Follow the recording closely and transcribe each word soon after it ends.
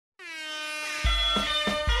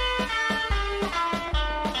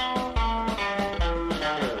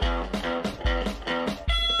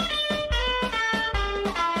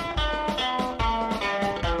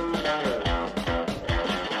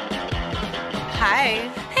Hi.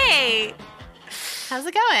 Hey. How's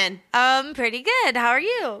it going? Pretty good. How are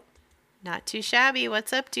you? Not too shabby.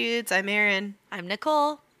 What's up, dudes? I'm Erin. I'm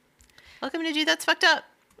Nicole. Welcome to Dude That's Fucked Up.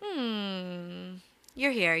 You're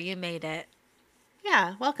here. You made it.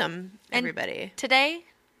 Yeah, welcome, everybody. And today,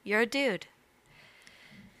 you're a dude.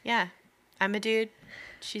 Yeah, I'm a dude.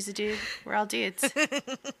 She's a dude. We're all dudes.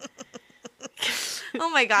 Oh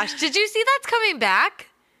my gosh. Did you see that's coming back?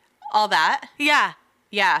 All that? Yeah.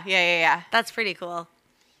 Yeah. That's pretty cool.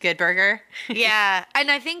 Good Burger. Yeah.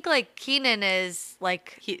 And I think like Keenan is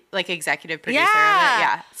like... He, like executive producer of it.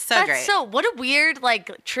 Yeah, so that's great. So, what a weird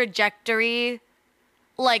like trajectory.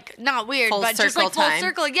 Like, not weird, Full but just like full time.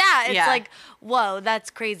 circle. Yeah, it's Yeah. like, whoa, that's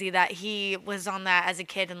crazy that he was on that as a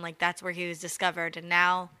kid and like that's where he was discovered. And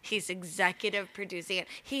now he's executive producing it.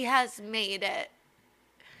 He has made it.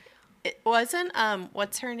 It wasn't,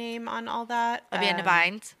 what's her name on all that? Amanda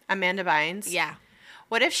Bynes. Amanda Bynes? Yeah.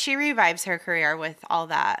 What if she revives her career with all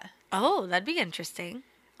that? Oh, that'd be interesting.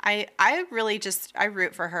 I really just, I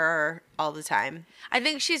root for her all the time. I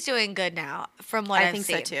think she's doing good now from what I've seen.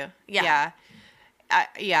 I think so too. Yeah.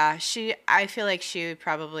 I feel like she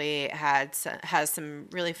probably has some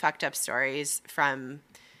really fucked up stories from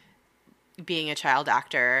being a child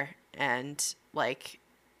actor and like,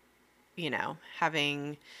 you know,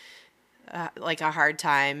 having like a hard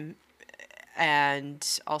time,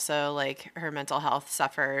 and also like her mental health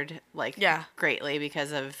suffered like greatly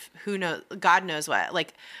because of God knows what.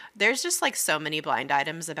 Like there's just like so many blind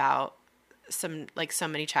items about so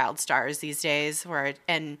many child stars these days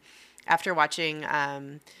and after watching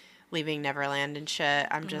Leaving Neverland and shit,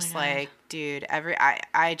 I'm just like, dude,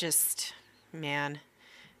 I just, man,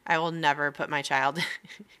 I will never put my child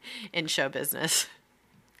in show business.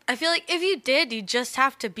 I feel like if you did, you just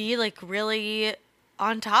have to be like really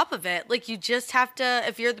on top of it. Like you just have to,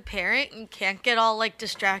 if you're the parent, you can't get all like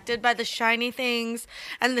distracted by the shiny things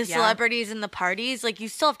and the celebrities and the parties. Like you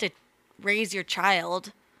still have to raise your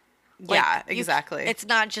child. Like, yeah, exactly. It's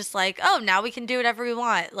not just like, oh, now we can do whatever we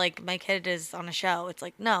want. Like my kid is on a show. It's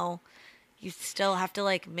like, no, you still have to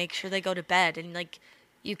like make sure they go to bed, and like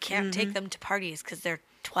you can't take them to parties because they're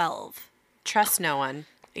 12. Trust no one.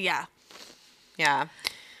 Yeah. Yeah.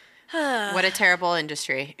 What a terrible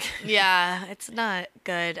industry. Yeah, it's not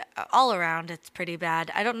good. All around, it's pretty bad.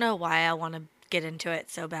 I don't know why I want to get into it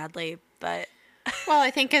so badly, but... Well,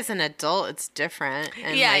 I think as an adult, it's different.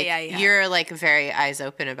 And yeah. You're like very eyes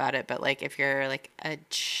open about it, but like if you're like a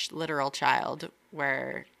literal child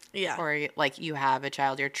or like you have a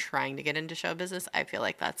child, you're trying to get into show business, I feel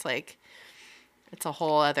like that's like, it's a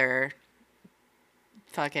whole other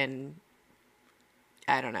fucking,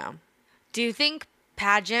 I don't know. Do you think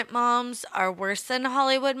pageant moms are worse than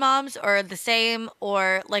Hollywood moms, or the same,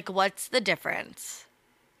 or like what's the difference?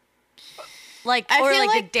 Like, I or feel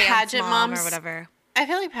like a dance pageant mom moms, or whatever. I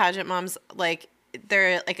feel like pageant moms, like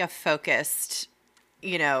they're like a focused,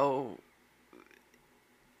 you know,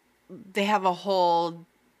 they have a whole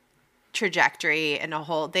trajectory and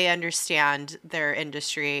they understand their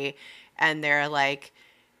industry, and they're like,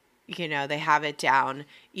 you know, they have it down,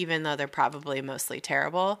 even though they're probably mostly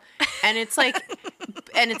terrible. And it's like,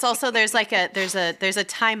 and it's also, there's a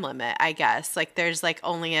time limit, I guess. Like there's like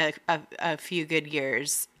only a few good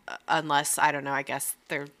years, unless, I don't know, I guess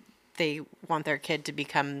they want their kid to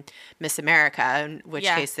become Miss America, in which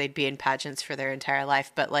case they'd be in pageants for their entire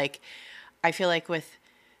life. But like, I feel like with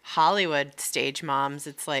Hollywood stage moms,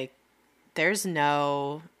 it's like, there's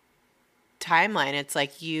no timeline. It's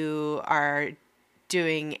like you are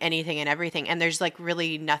doing anything and everything, and there's like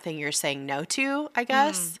really nothing you're saying no to, I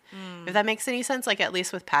guess. If that makes any sense. Like at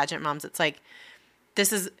least with pageant moms, it's like,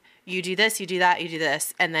 this is, you do this, you do that, you do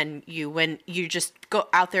this, and then you win. You just go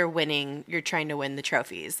out there winning. You're trying to win the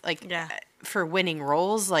trophies. Like for winning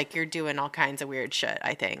roles, like you're doing all kinds of weird shit,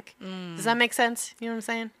 I think. Does that make sense? You know what I'm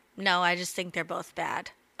saying? No, I just think they're both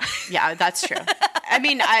bad. Yeah, that's true. I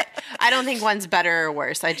mean, I don't think one's better or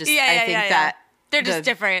worse. I think that they're just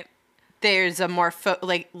different. There's a more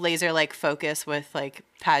laser-like focus with like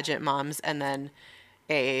pageant moms, and then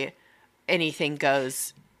anything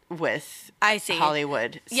goes with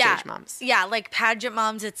Hollywood stage moms. Yeah, like pageant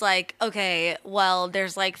moms, it's like, okay, well,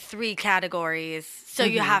 there's like 3 categories, so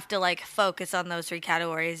you have to like focus on those 3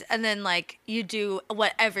 categories, and then like you do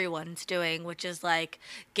what everyone's doing, which is like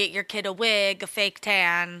get your kid a wig, a fake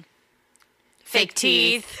tan, fake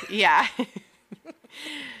teeth. Yeah.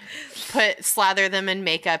 Slather them in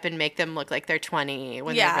makeup and make them look like they're 20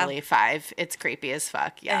 when they're really 5. It's creepy as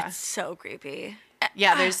fuck. Yeah. It's so creepy.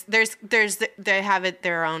 Yeah, they have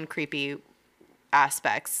their own creepy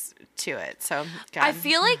aspects to it. So God. I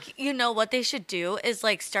feel like, you know, what they should do is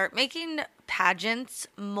like start making pageants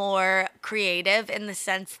more creative in the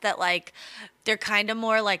sense that like they're kind of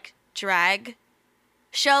more like drag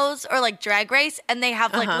shows or like Drag Race, and they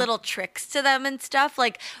have like little tricks to them and stuff.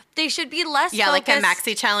 Like they should be less Yeah, like a focused.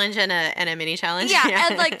 maxi challenge and a mini challenge. Yeah,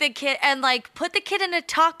 and like the kid, and like put the kid in a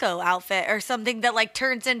taco outfit or something that like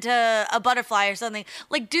turns into a butterfly or something.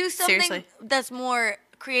 Like do something Seriously. that's more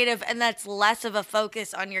creative and that's less of a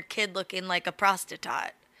focus on your kid looking like a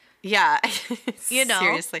prostitute. Yeah. You know?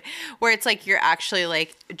 Seriously. Where it's like you're actually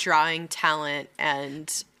like drawing talent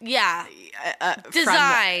and Yeah, from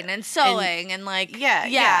design and sewing and like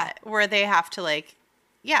yeah. Where they have to like,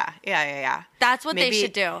 yeah. That's what they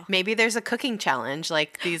should do. Maybe there's a cooking challenge,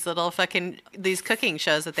 like these little these cooking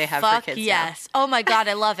shows that they have Fuck for kids. yes. Oh my God,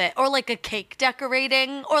 I love it. Or like a cake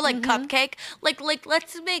decorating or like cupcake. Like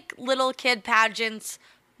let's make little kid pageants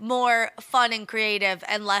more fun and creative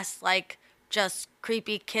and less like just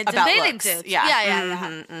creepy kids About in bathing looks. suits. Yeah.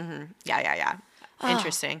 Yeah. Yeah.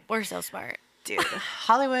 Interesting. We're so smart. Dude,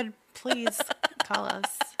 Hollywood, please call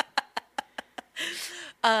us.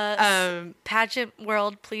 Pageant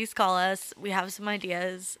world, please call us. We have some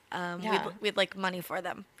ideas. Yeah. We'd like money for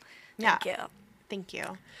them. Yeah. Thank you. Thank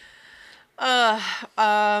you.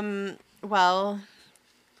 Well,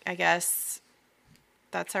 I guess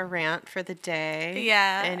that's our rant for the day.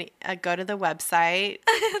 Yeah. And go to the website,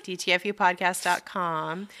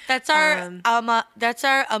 dtfupodcast.com. That's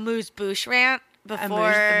our amuse-bouche rant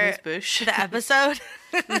before Amuse-bouche. the episode.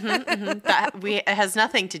 It has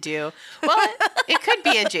nothing to do. Well, it could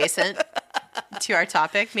be adjacent to our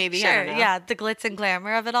topic, maybe. I Sure. don't know. Yeah. The glitz and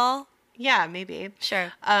glamour of it all. Yeah, maybe.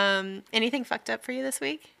 Sure. Anything fucked up for you this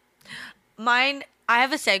week? Mine, I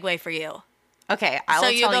have a segue for you. Okay, I'll So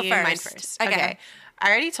you tell go you mine first. first. Okay. I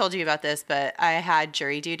already told you about this, but I had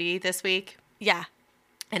jury duty this week, Yeah.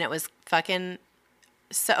 and it was fucking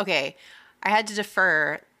so okay. I had to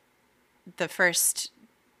defer the first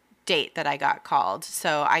date that I got called.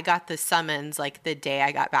 So I got the summons like the day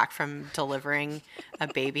I got back from delivering a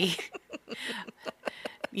baby.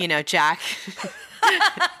 You know, Jack.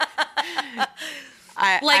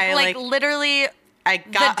 I literally I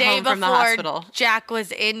got the day home from the before hospital. Jack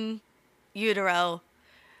was in utero.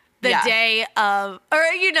 The Yeah. day of, or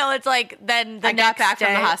it's like then the I got next back from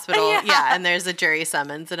the day. hospital, yeah, and there's a jury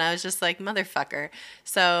summons, and I was just like, motherfucker.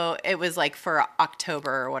 So it was like for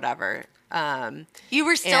October or whatever. You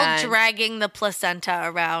were still and- dragging the placenta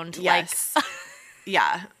around, Yes.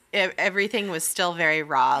 Yeah. Everything was still very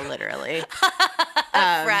raw, literally.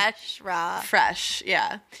 fresh, raw. Fresh,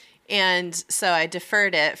 yeah. And so I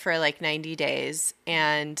deferred it for like 90 days.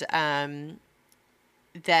 And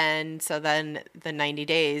then the 90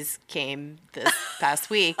 days came this past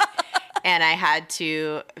week. And I had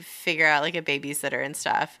to figure out like a babysitter and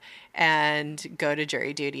stuff and go to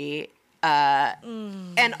jury duty.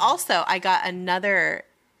 And also I got another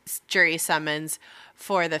jury summons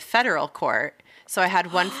for the federal court. So I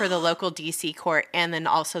had one for the local DC court and then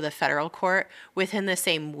also the federal court within the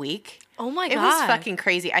same week. Oh my God. It was fucking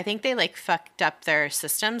crazy. I think they like fucked up their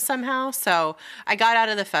system somehow. So I got out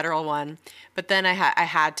of the federal one, but then I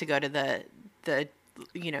had to go to the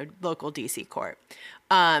local DC court.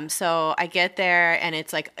 So I get there and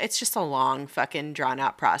it's just a long fucking drawn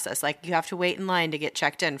out process. Like you have to wait in line to get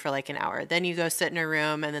checked in for like an hour. Then you go sit in a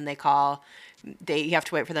room and then you have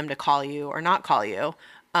to wait for them to call you or not call you.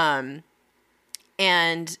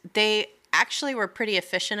 And they actually were pretty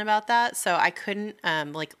efficient about that. So I couldn't,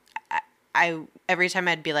 I every time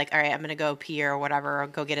I'd be like, all right, I'm going to go pee or whatever, or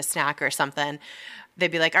go get a snack or something.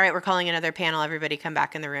 They'd be like, all right, we're calling another panel. Everybody come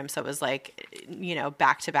back in the room. So it was like,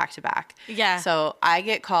 back to back to back. Yeah. So I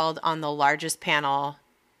get called on the largest panel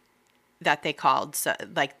that they called, so,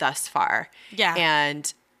 like thus far. Yeah.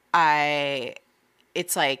 And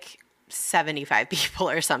it's like 75 people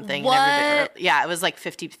or something. What? And it was like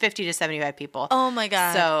 50 to 75 people. Oh my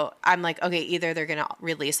God. So I'm like, okay, either they're going to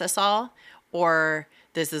release us all or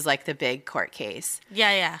this is like the big court case.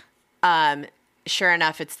 Yeah. Sure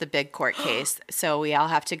enough, it's the big court case. So we all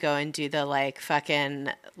have to go and do the like fucking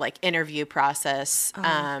like interview process.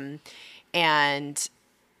 And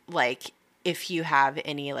like if you have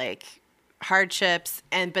any like hardships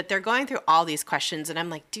but they're going through all these questions and I'm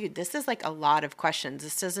like, dude, this is like a lot of questions.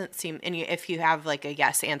 This doesn't seem if you have like a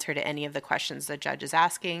yes answer to any of the questions the judge is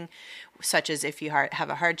asking, such as if you have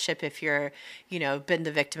a hardship, if you're been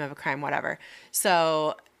the victim of a crime, whatever.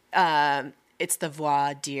 So it's the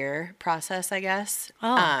voir dire process, I guess.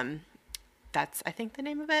 That's I think the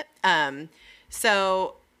name of it.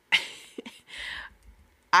 So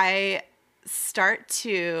I start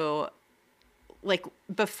to like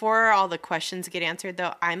before all the questions get answered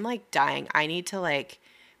though, I'm like dying. I need to like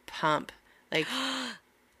pump like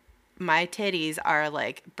my titties are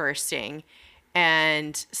like bursting.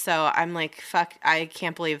 And so I'm like, fuck, I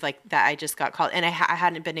can't believe like that I just got called. And I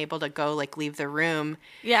hadn't been able to go like leave the room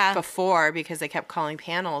before because they kept calling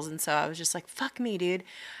panels. And so I was just like, fuck me, dude.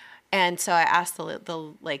 And so I asked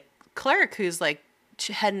the like clerk who's like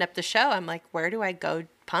heading up the show. I'm like, where do I go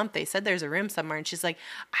pump? They said there's a room somewhere. And she's like,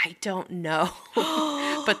 I don't know,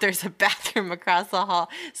 but there's a bathroom across the hall.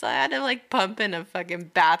 So I had to like pump in a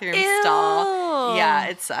fucking bathroom stall. Yeah,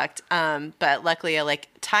 it sucked. But luckily I like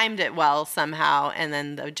timed it well somehow. And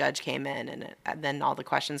then the judge came in and then all the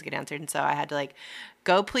questions get answered. And so I had to like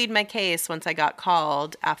go plead my case once I got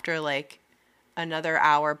called after like another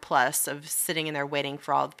hour plus of sitting in there waiting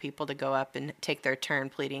for all the people to go up and take their turn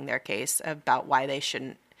pleading their case about why they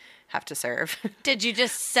shouldn't have to serve. Did you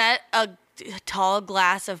just set a tall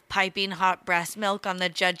glass of piping hot breast milk on the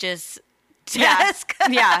judge's desk?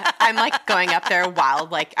 Yeah. I'm like going up there while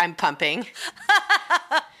like I'm pumping.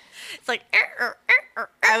 It's like,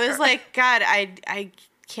 I was like, God, I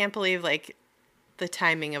can't believe like the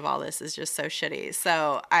timing of all this is just so shitty.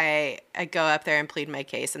 So I go up there and plead my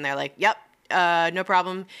case and they're like, yep, no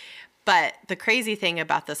problem. But the crazy thing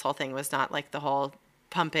about this whole thing was not like the whole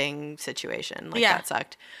pumping situation. Like that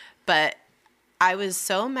sucked. But I was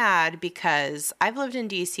so mad because I've lived in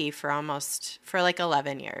DC for like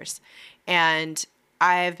 11 years. And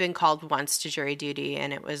I've been called once to jury duty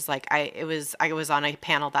and it was like I was on a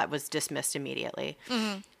panel that was dismissed immediately.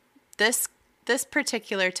 Mm-hmm. This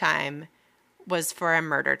particular time was for a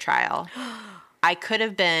murder trial. I could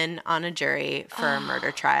have been on a jury for a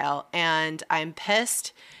murder trial, and I'm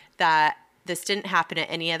pissed that this didn't happen at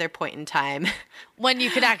any other point in time. When you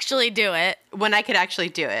could actually do it. When I could actually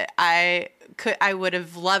do it. I would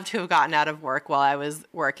have loved to have gotten out of work while I was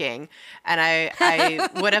working, and I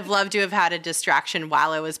would have loved to have had a distraction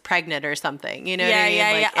while I was pregnant or something. You know what I mean?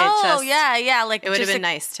 Like, it would have been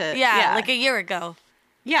nice to. Like a year ago.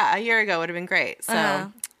 Yeah, a year ago would have been great. So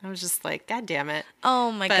I was just like, God damn it.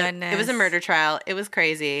 Oh my goodness. It was a murder trial. It was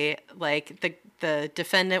crazy. Like the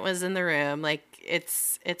defendant was in the room. Like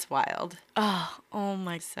it's wild. Oh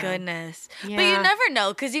my goodness. Yeah. But you never know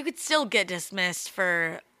because you could still get dismissed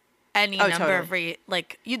for any number of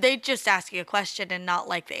they just ask you a question and not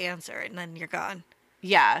like the answer and then you're gone.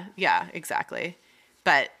 Yeah, exactly.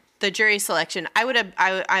 But the jury selection,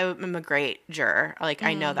 I'm a great juror. Like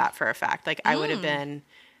I know that for a fact. Like I would have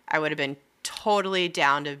been totally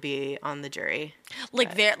down to be on the jury.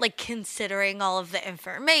 Like they're like considering all of the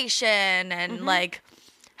information and like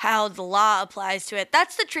how the law applies to it.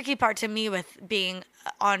 That's the tricky part to me with being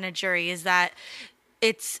on a jury is that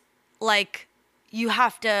it's like you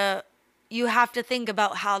have to think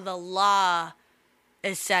about how the law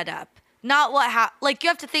is set up. Not what like you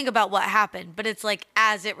have to think about what happened, but it's like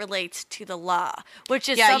as it relates to the law, which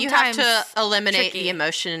is sometimes you have to eliminate tricky. the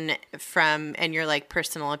emotion and your like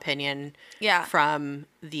personal opinion from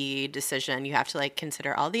the decision. You have to like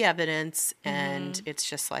consider all the evidence, and it's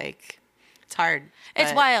just like it's hard.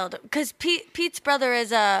 It's wild because Pete's brother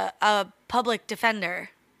is a public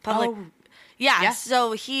defender.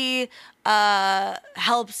 So he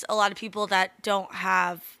helps a lot of people that don't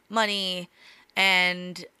have money.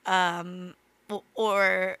 And,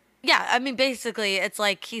 basically it's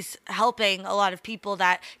like he's helping a lot of people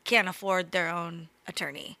that can't afford their own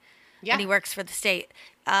attorney. Yeah. And he works for the state.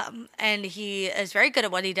 And he is very good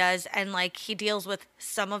at what he does. And like, he deals with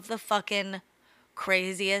some of the fucking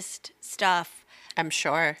craziest stuff. I'm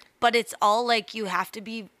sure. But it's all like, you have to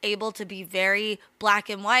be able to be very black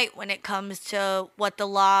and white when it comes to what the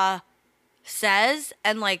law says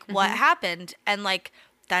and like what happened. And like,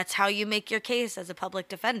 that's how you make your case as a public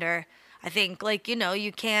defender. I think like,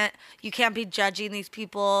 you can't be judging these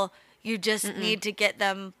people. You just need to get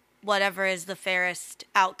them whatever is the fairest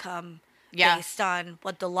outcome based on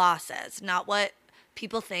what the law says, not what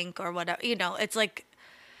people think or whatever. It's like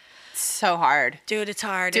so hard. Dude, it's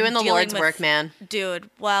hard. Doing the Lord's work, man. Dude,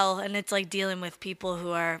 well, and it's like dealing with people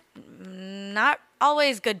who are not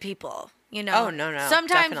always good people. Oh, no.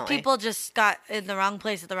 Sometimes definitely. people just got in the wrong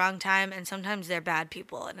place at the wrong time, and sometimes they're bad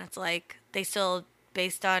people. And it's like they still,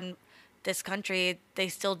 based on this country, they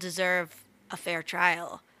still deserve a fair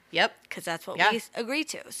trial. Yep. Because that's what we agree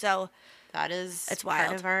to. So that is it's wild.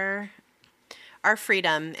 Part of our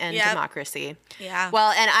freedom and democracy. Yeah.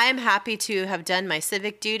 Well, and I'm happy to have done my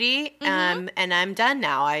civic duty, and I'm done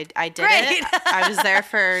now. I did it. I was there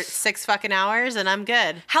for 6 fucking hours, and I'm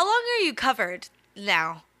good. How long are you covered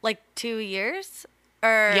now? Like 2 years?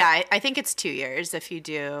 Or yeah, I think it's 2 years if you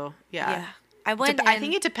do. Yeah. I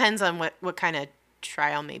think it depends on what kind of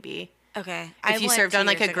trial maybe. Okay. If you went served 2 on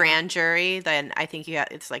like years a ago. grand jury, then I think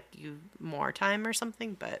it's like you more time or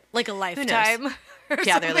something, but Like a who knows? lifetime. Or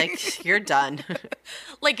Yeah, they're something. like, you're done.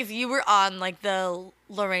 Like if you were on like the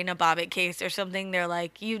Lorena Bobbitt case or something, they're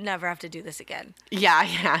like, you never have to do this again. Yeah,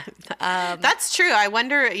 yeah. That's true. I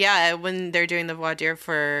wonder, yeah, when they're doing the voir dire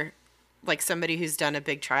for like somebody who's done a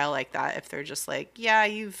big trial like that, if they're just like, yeah,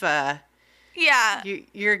 Yeah.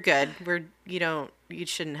 you're good. You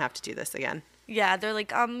shouldn't have to do this again. Yeah, they're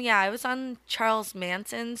like, yeah, I was on Charles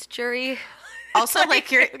Manson's jury. Also, like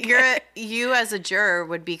you as a juror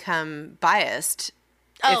would become biased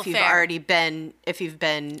Oh, if you've fair. already been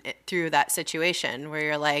through that situation where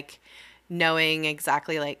you're like knowing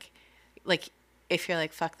exactly like if you're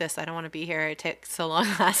like, fuck this, I don't want to be here. It took so long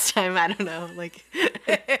last time. I don't know. Like,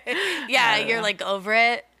 Yeah, I don't you're know. like over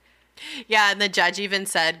it. Yeah, and the judge even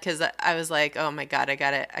said, because I was like, oh my God, I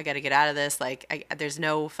gotta get out of this. Like, there's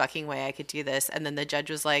no fucking way I could do this. And then the judge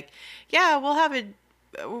was like, yeah, we'll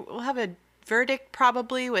have a verdict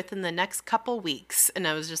probably within the next couple weeks. And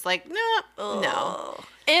I was just like, no.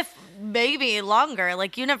 If maybe longer,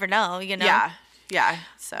 like you never know, you know? Yeah.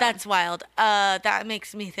 So That's wild. That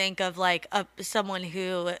makes me think of like someone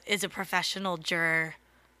who is a professional juror,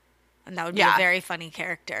 and that would be a Yeah. very funny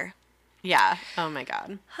character. yeah. Oh my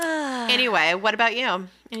God. Anyway, what about you?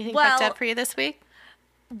 Anything fucked up for you this week?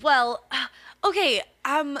 Well, okay.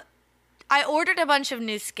 I ordered a bunch of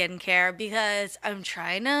new skincare because I'm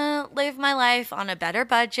trying to live my life on a better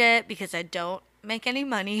budget because I don't make any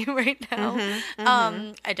money right now.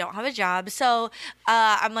 I don't have a job. So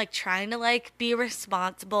I'm like trying to like be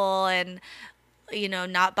responsible and, you know,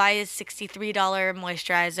 not buy a $63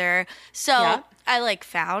 moisturizer. So Yeah. I like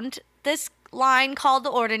found this line called The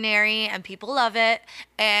Ordinary and people love it.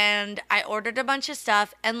 And I ordered a bunch of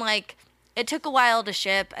stuff and like it took a while to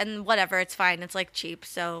ship and whatever, it's fine. It's like cheap.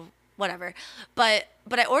 So whatever. But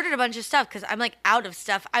I ordered a bunch of stuff because I'm like out of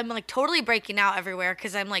stuff. I'm like totally breaking out everywhere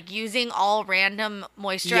because I'm like using all random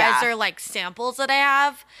moisturizer like samples that I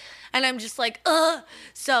have. And I'm just like, ugh.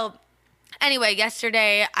 So anyway,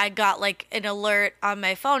 yesterday I got like an alert on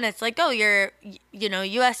my phone. It's like, oh,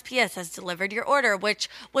 USPS has delivered your order, which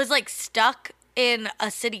was like stuck in a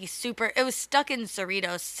city it was stuck in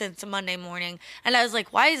Cerritos since Monday morning. And I was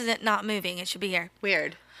like, why is it not moving? It should be here.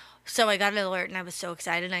 Weird. So I got an alert and I was so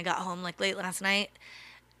excited. And I got home like late last night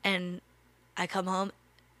and I come home.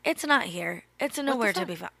 It's not here. It's nowhere to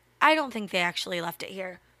be found. I don't think they actually left it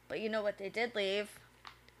here. But you know what they did leave?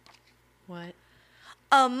 What?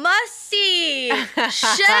 A must-see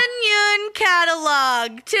Shenyun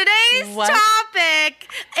catalog. Today's What topic,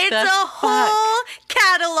 it's the a fuck? whole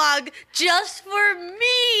catalog just for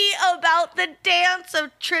me about the dance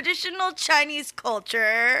of traditional Chinese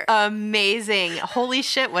culture. Amazing. Holy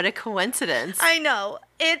shit, what a coincidence. I know.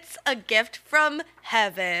 It's a gift from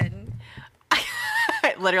heaven.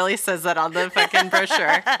 It literally says that on the fucking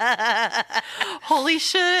brochure. Holy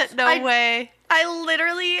shit, no way.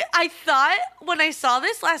 I thought when I saw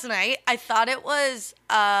this last night, I thought it was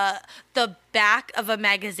the back of a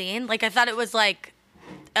magazine. Like I thought it was like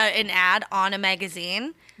an ad on a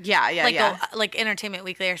magazine. Yeah. Like Entertainment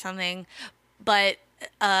Weekly or something. But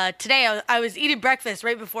today I was eating breakfast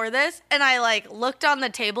right before this, and I like looked on the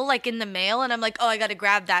table like in the mail, and I'm like, oh, I got to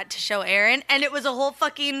grab that to show Aaron, and it was a whole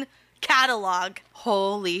fucking catalog.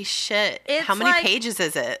 Holy shit. It's How many like- pages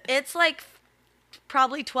is it? It's like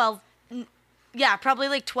probably 12. Yeah, probably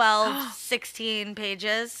like 12, 16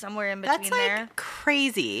 pages, somewhere in between That's like there.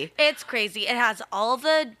 crazy. It's crazy. It has all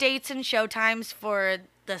the dates and show times for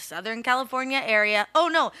the Southern California area. Oh,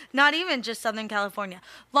 no, not even just Southern California.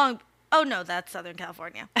 Oh, no, that's Southern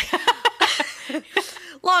California.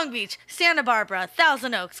 Long Beach, Santa Barbara,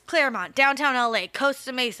 Thousand Oaks, Claremont, downtown LA,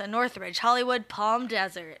 Costa Mesa, Northridge, Hollywood, Palm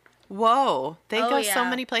Desert. Whoa. They Oh, go so yeah.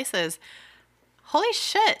 many places. Holy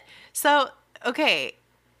shit. So, okay.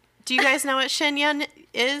 Do you guys know what Shenyun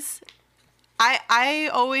is? I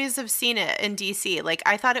always have seen it in DC. Like,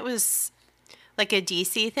 I thought it was like a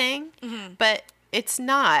DC thing, but it's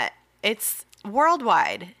not. It's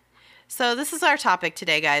worldwide. So this is our topic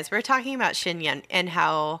today, guys. We're talking about Shenyun and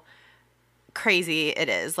how crazy it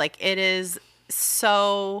is. Like, it is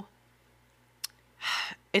so...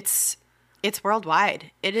 It's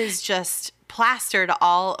worldwide. It is just plastered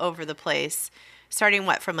all over the place, starting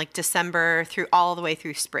from like December through all the way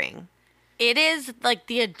through spring. It is like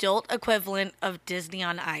the adult equivalent of Disney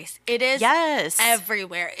on Ice. It is Yes.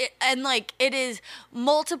 everywhere. It is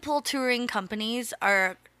multiple touring companies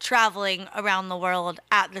are traveling around the world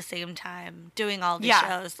at the same time, doing all these Yeah.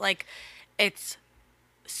 shows. Like, it's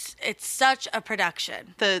such a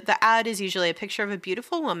production. The ad is usually a picture of a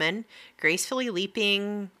beautiful woman gracefully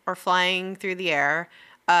leaping or flying through the air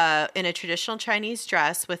in a traditional Chinese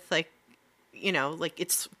dress with like, like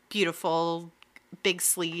it's beautiful, big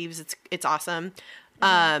sleeves. It's awesome.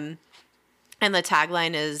 And the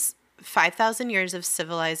tagline is 5,000 years of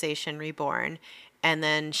civilization reborn, and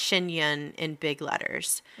then Xinyan in big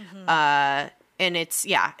letters. And it's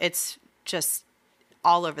just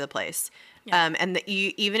all over the place. Yeah. And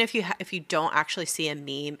even if you don't actually see a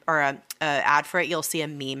meme or a ad for it, you'll see a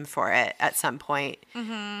meme for it at some point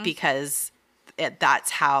because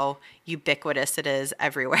that's how ubiquitous it is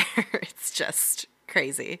everywhere. It's just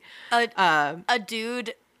crazy. A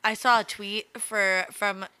dude, I saw a tweet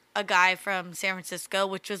from a guy from San Francisco,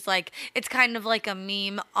 which was like, it's kind of like a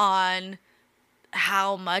meme on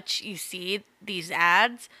how much you see these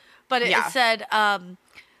ads, but it said,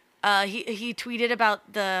 he tweeted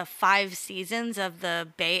about the 5 seasons of the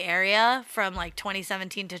Bay Area from like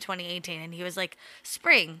 2017 to 2018, and he was like,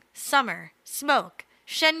 spring, summer, smoke,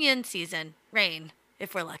 Shenyang season, rain,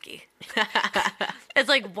 if we're lucky. It's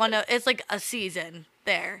like a season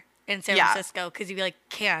there in San Francisco because you like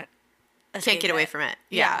can't get away from it.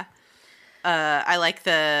 Yeah. I like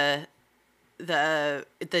the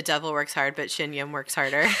devil works hard, but Shenyang works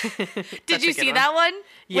harder. Did you see that one?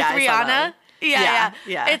 Yeah, with Rihanna? Yeah.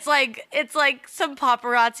 It's like some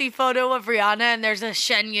paparazzi photo of Rihanna, and there's a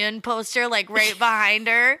Shenyang poster like right behind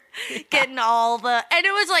her, getting all the, and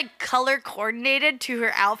it was like color coordinated to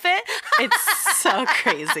her outfit. It's so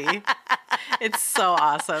crazy. It's so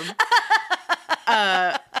awesome.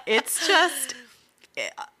 It's just,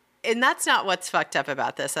 and that's not what's fucked up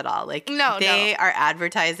about this at all. Like, they are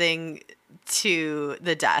advertising to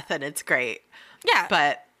the death, and it's great. Yeah.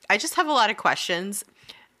 But I just have a lot of questions.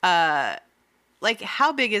 Like,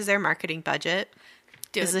 how big is their marketing budget?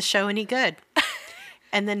 Dude. Is the show any good?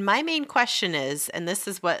 And then my main question is, and this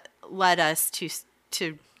is what led us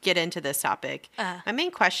to get into this topic. My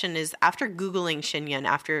main question is, after Googling Shenyang,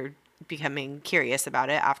 after becoming curious about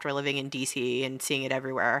it, after living in DC and seeing it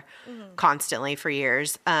everywhere constantly for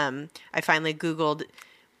years, I finally Googled,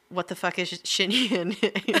 what the fuck is Shenyang?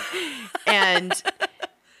 And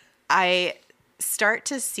I start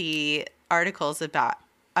to see articles about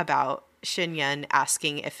Shenyang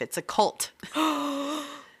asking if it's a cult.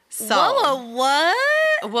 So, whoa, what?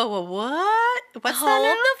 What? What's Hold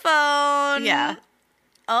that the phone. Yeah.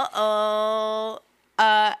 Uh-oh.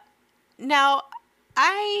 Now,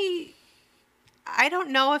 I don't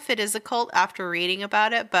know if it is a cult after reading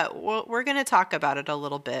about it, but we're going to talk about it a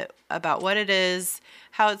little bit, about what it is,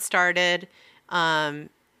 how it started, and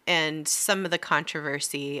some of the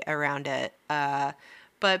controversy around it.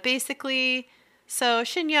 But basically, so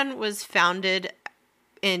Shenyang was founded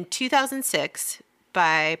in 2006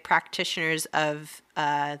 by practitioners of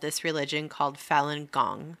this religion called Falun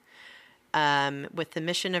Gong, with the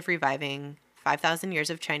mission of reviving 5,000 years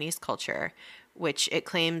of Chinese culture, which it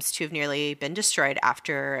claims to have nearly been destroyed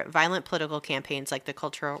after violent political campaigns like the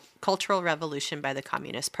Cultural Revolution by the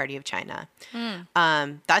Communist Party of China.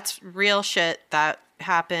 That's real shit that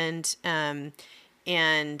happened. And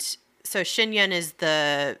so Shenyang is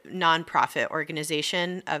the nonprofit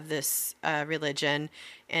organization of this religion,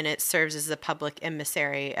 and it serves as the public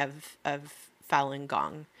emissary of Falun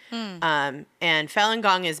Gong. And Falun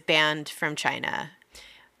Gong is banned from China.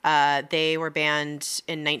 They were banned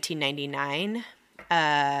in 1999.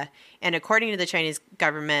 And according to the Chinese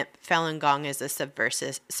government, Falun Gong is a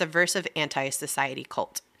subversive anti-society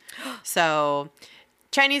cult. So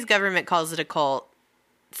Chinese government calls it a cult.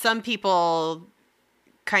 Some people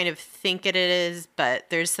kind of think it is, but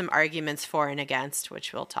there's some arguments for and against,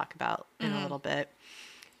 which we'll talk about in a little bit.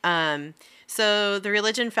 So the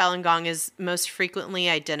religion Falun Gong is most frequently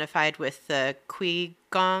identified with the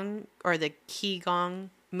Qigong or the Qigong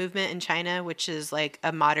movement in China, which is like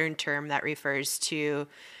a modern term that refers to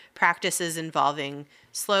practices involving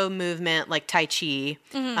slow movement like Tai Chi,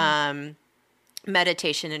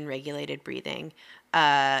 meditation, and regulated breathing.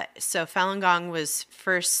 So Falun Gong was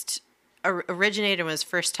originated and was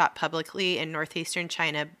first taught publicly in northeastern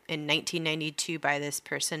China in 1992 by this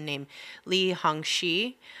person named Li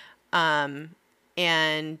Hongxi.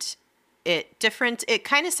 And it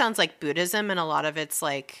kind of sounds like Buddhism, and a lot of its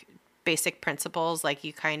like basic principles, like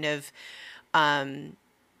you kind of,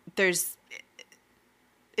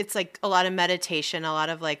 it's like a lot of meditation, a lot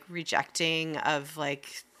of like rejecting of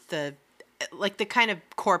like the kind of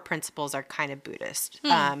core principles are kind of Buddhist.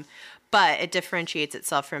 But it differentiates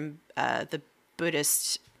itself from the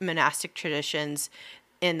Buddhist monastic traditions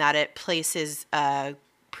in that it places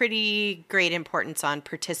pretty great importance on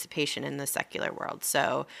participation in the secular world.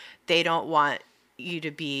 So they don't want you to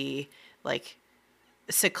be like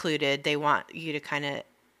secluded. They want you to kind of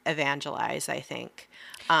evangelize, I think.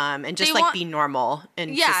 And just be normal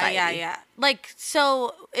in yeah, society. Yeah. Like,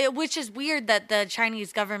 which is weird that the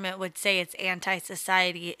Chinese government would say it's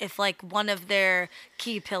anti-society if like one of their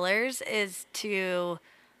key pillars is to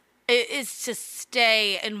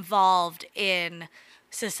stay involved in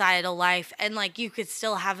societal life, and like you could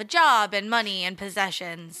still have a job and money and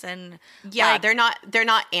possessions, and they're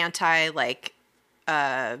not anti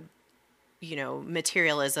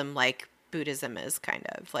materialism like Buddhism is, kind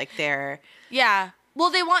of like they're well,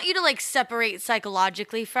 they want you to like separate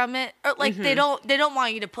psychologically from it, or like they don't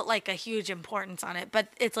want you to put like a huge importance on it, but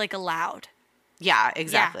it's like allowed. Yeah,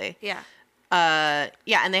 exactly. Yeah.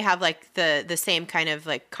 And they have like the same kind of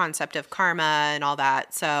like concept of karma and all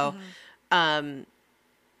that. So,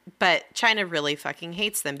 but China really fucking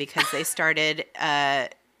hates them because they started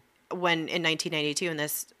when in 1992, when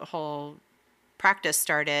this whole practice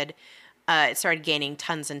started, it started gaining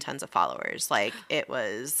tons and tons of followers. Like it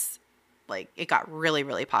was like it got really,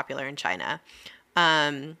 really popular in China.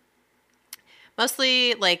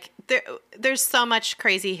 Mostly like there's so much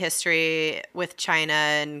crazy history with China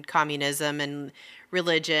and communism and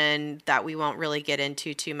religion that we won't really get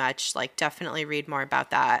into too much. Like definitely read more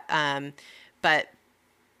about that. But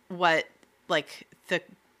what like the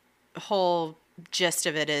whole gist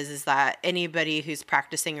of it is that anybody who's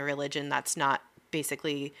practicing a religion that's not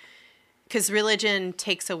basically, because religion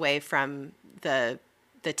takes away from the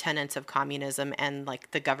tenets of communism and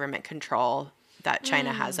like the government control that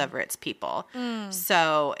China has over its people.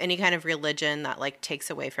 So any kind of religion that like takes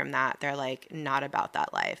away from that, they're like not about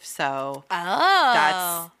that life. So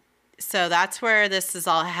that's where this is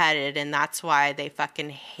all headed, and that's why they fucking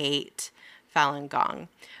hate Falun Gong.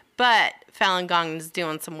 But Falun Gong's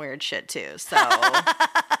doing some weird shit too. So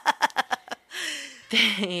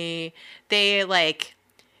they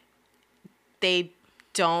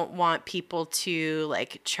don't want people to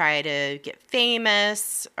like try to get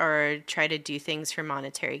famous or try to do things for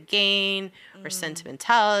monetary gain or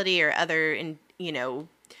sentimentality or other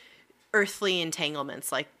earthly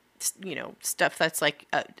entanglements, like stuff that's like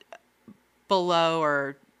below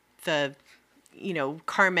or the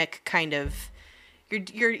karmic kind of.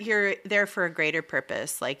 You're there for a greater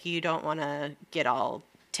purpose. Like you don't want to get all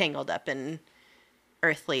tangled up in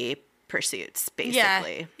earthly pursuits,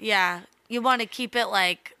 basically. Yeah. You want to keep it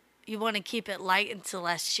light and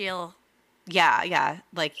celestial. Yeah.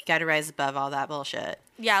 Like you got to rise above all that bullshit.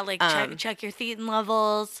 Yeah, like check your thetan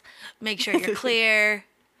levels, make sure you're clear.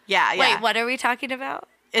 Yeah. Wait, what are we talking about?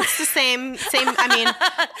 It's the same. I mean,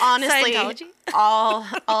 honestly,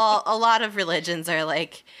 a lot of religions are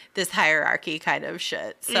like this hierarchy kind of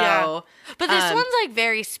shit. So, yeah. But this one's like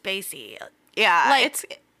very spacey. Yeah,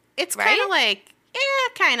 like, it's right? Kind of like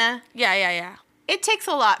kind of. Yeah. It takes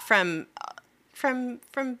a lot from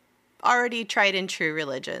already tried and true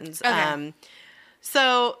religions. Okay.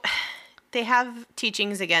 So they have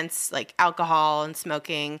teachings against like alcohol and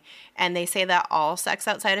smoking, and they say that all sex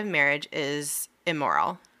outside of marriage is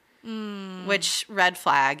immoral. Which, red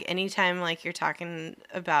flag. Anytime like you're talking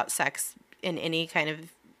about sex in any kind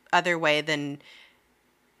of other way than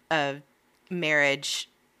a marriage,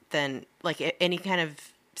 then like any kind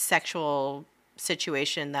of sexual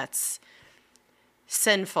situation that's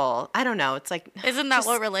sinful. I don't know. It's like, isn't that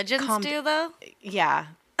what religions do though? Yeah,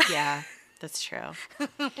 that's true.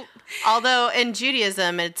 Although in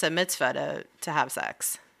Judaism, it's a mitzvah to have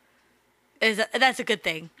sex. That's a good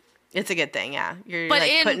thing. It's a good thing, yeah. You're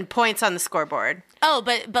like putting points on the scoreboard. Oh,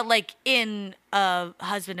 but like in a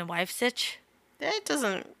husband and wife sitch? It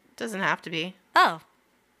doesn't have to be. Oh.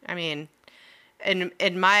 I mean, in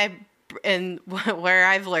where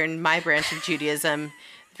I've learned my branch of Judaism,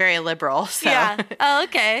 very liberal. So. Yeah. Oh,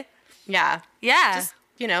 okay. Yeah. Yeah. Just,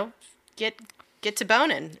 get to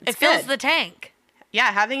boning. It fills the tank.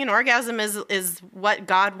 Yeah, having an orgasm is what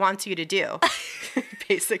God wants you to do,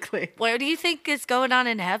 basically. What do you think is going on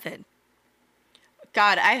in heaven?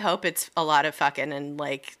 God, I hope it's a lot of fucking and,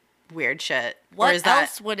 like, weird shit. What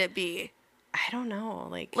else would it be? I don't know.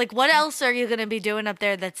 Like, what else are you going to be doing up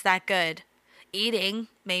there that's that good? Eating,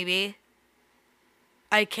 maybe.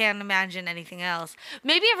 I can't imagine anything else.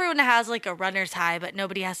 Maybe everyone has, like, a runner's high, but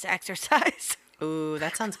nobody has to exercise. Ooh,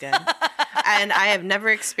 that sounds good. And I have never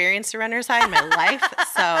experienced a runner's high in my life,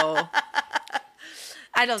 so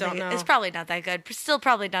I don't think it's probably not that good. Still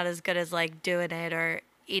probably not as good as like doing it or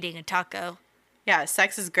eating a taco. Yeah,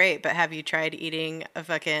 sex is great, but have you tried eating a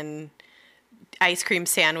fucking ice cream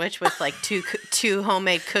sandwich with like two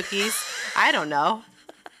homemade cookies? I don't know.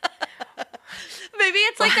 Maybe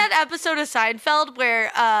it's like that episode of Seinfeld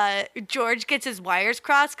where George gets his wires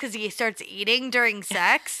crossed because he starts eating during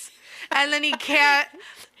sex. And then he can't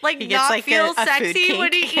like He gets, not like, feel a food sexy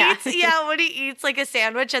when he kink. Yeah. eats. Yeah, when he eats like a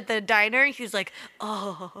sandwich at the diner, he's like,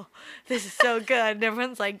 "Oh, this is so good." And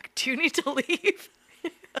everyone's like, "Do you need to leave?"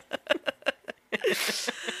 It's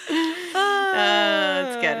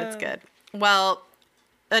good. It's good. Well,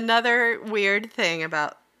 another weird thing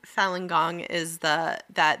about Falun Gong is that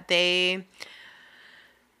they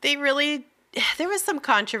really, there was some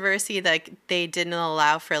controversy that they didn't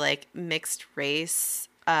allow for like mixed race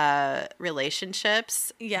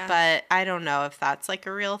relationships. Yeah. But I don't know if that's like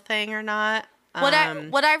a real thing or not. What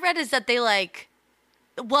I read is that they like,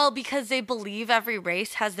 well, because they believe every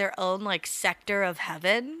race has their own like sector of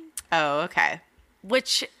heaven, Oh, okay.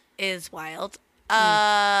 which is wild.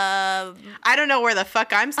 I don't know where the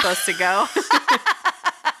fuck I'm supposed to go.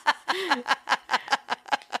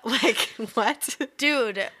 Like, what?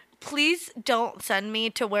 Dude, please don't send me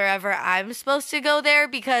to wherever I'm supposed to go there,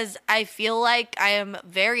 because I feel like I am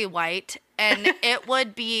very white and it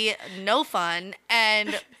would be no fun,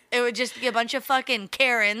 and it would just be a bunch of fucking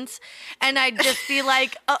Karens, and I'd just be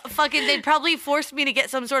like, fucking, they'd probably force me to get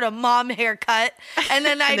some sort of mom haircut, and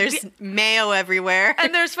then There's mayo everywhere.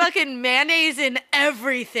 and there's fucking mayonnaise in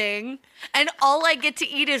everything, and all I get to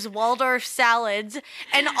eat is Waldorf salads,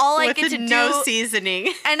 and all I With get to no do,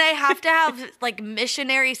 seasoning. and I have to have like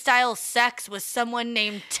missionary style sex with someone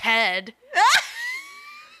named Ted.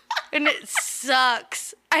 And it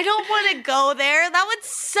sucks. I don't want to go there. That would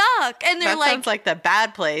suck. And they're That sounds like the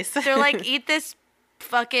bad place. they're like, eat this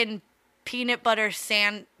fucking peanut butter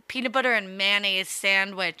and mayonnaise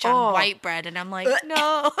sandwich on white bread, and I'm like,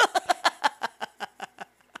 no.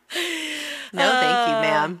 No, thank you,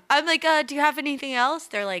 ma'am. I'm like, do you have anything else?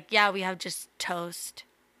 They're like, yeah, we have just toast.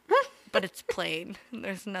 But it's plain.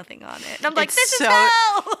 There's nothing on it. And I'm like, It's this so- is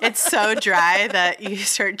hell. It's so dry that you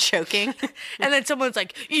start choking. And then someone's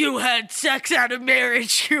like, you had sex out of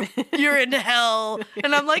marriage. You're in hell.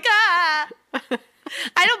 And I'm like, I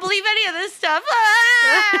don't believe any of this stuff.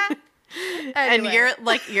 Ah! And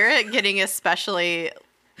Anyway. you're getting especially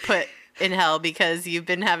put in hell because you've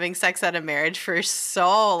been having sex out of marriage for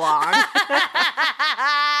so long.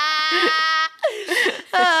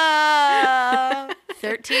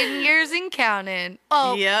 13 years and counting.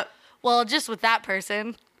 Oh, Yep. well, just with that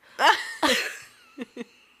person.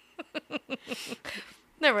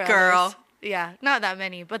 There were Girl. others. Yeah, not that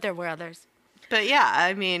many, but there were others. But yeah,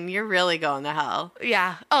 I mean, you're really going to hell.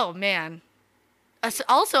 Yeah. Oh, man.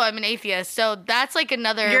 Also, I'm an atheist, so that's like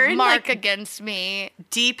another You're in, mark like, against me.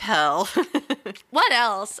 Deep hell. What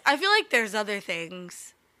else? I feel like there's other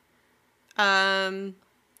things. I'm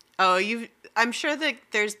sure that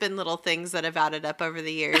there's been little things that have added up over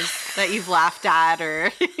the years that you've laughed at,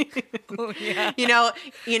 or Oh, yeah. you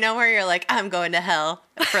know where you're like, I'm going to hell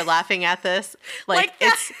for laughing at this. Like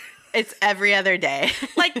that- it's every other day.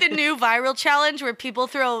 Like the new viral challenge where people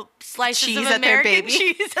throw slices Cheese of at their American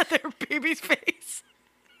baby. cheese at their baby's face.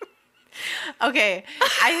 Okay,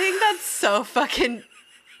 I think that's so fucking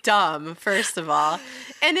dumb, first of all.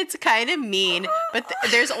 And it's kind of mean, but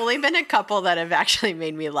there's only been a couple that have actually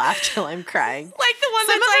made me laugh till I'm crying. Like the one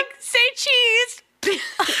Some that's of like, say cheese.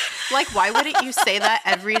 Like, why wouldn't you say that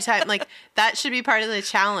every time? Like, that should be part of the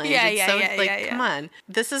challenge. Yeah, It's yeah, so, yeah, like, yeah, yeah. come on.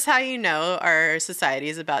 This is how you know our society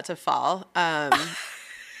is about to fall.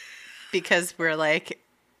 Because we're like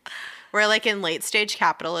in late stage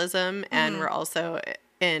capitalism, and we're also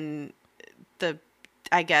in the,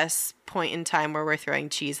 I guess, point in time where we're throwing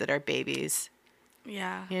cheese at our babies.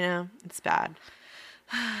 Yeah. You know, it's bad.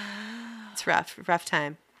 It's rough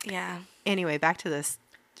time. Yeah. Anyway, back to this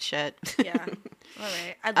shit. Yeah. All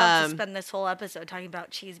right. I'd love to spend this whole episode talking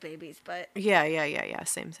about cheese babies, but Yeah.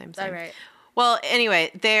 Same. all right. Well,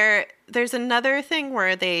 anyway, there's another thing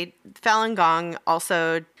where Falun Gong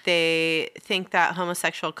also, they think that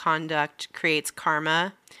homosexual conduct creates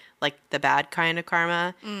karma, like the bad kind of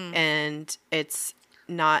karma, and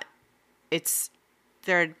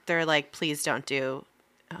they're like, please don't do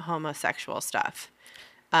homosexual stuff,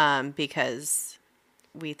 because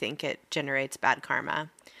we think it generates bad karma.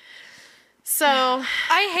 So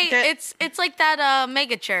I hate it's like that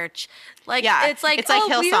mega church. Like, Yeah, it's like it's like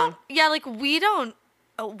we Hillsong. don't, yeah, like we don't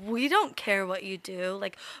care what you do,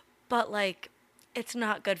 like, but like it's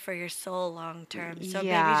not good for your soul long term. So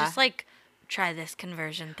Yeah. maybe just like try this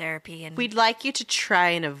conversion therapy, and we'd like you to try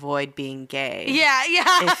and avoid being gay. yeah,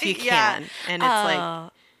 If you yeah. can. And it's like, Oh.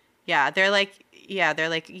 they're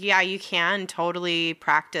like, you can totally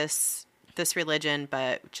practice this religion,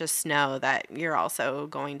 but just know that you're also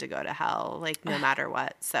going to go to hell, like, no matter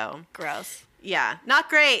what. So, Gross. yeah, not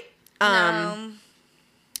great. No.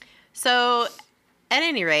 So, at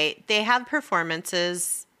any rate, they have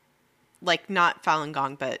performances, like, not Falun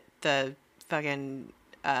Gong, but the fucking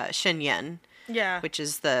Shenyun, Yeah. which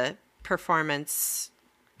is the performance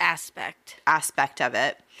Aspect. of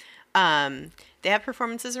it. They have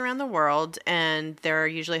performances around the world, and they're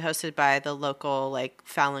usually hosted by the local, like,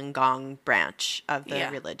 Falun Gong branch of the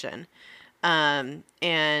religion. And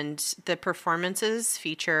the performances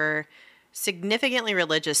feature significantly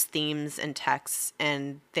religious themes and texts,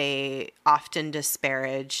 and they often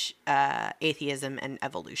disparage atheism and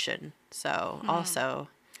evolution. So also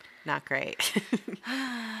not great.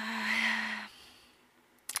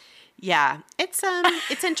 Yeah, it's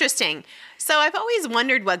interesting. So I've always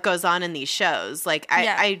wondered what goes on in these shows. Like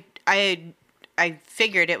I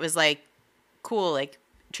figured it was like cool, like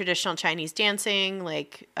traditional Chinese dancing,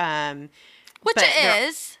 like Which it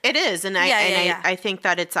is. It is, and I think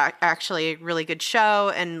that it's actually a really good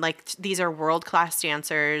show, and like these are world-class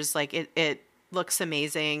dancers. Like it looks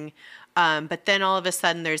amazing. But then all of a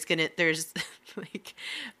sudden there's like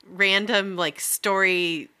random like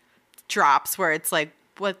story drops where it's like,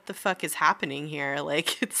 what the fuck is happening here?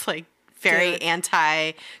 Like, it's like very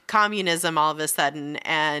anti-communism all of a sudden,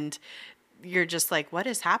 and you're just like, what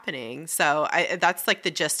is happening? So that's like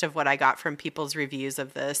the gist of what I got from people's reviews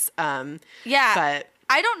of this. But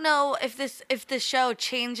I don't know if the show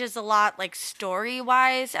changes a lot, like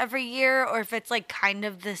story-wise every year, or if it's like kind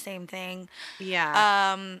of the same thing.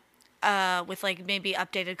 Yeah. With like maybe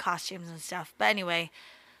updated costumes and stuff. But anyway,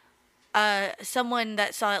 someone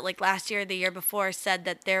that saw it like last year or the year before said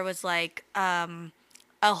that there was like a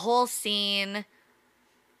whole scene,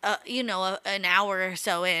 an hour or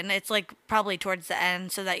so in. It's like probably towards the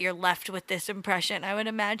end, so that you're left with this impression, I would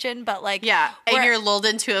imagine. But like, and you're lulled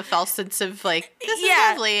into a false sense of like, this is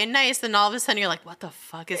lovely and nice, and all of a sudden you're like, what the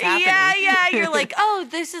fuck is happening? Yeah. You're like, oh,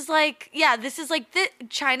 this is like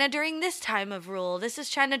China during this time of rule. This is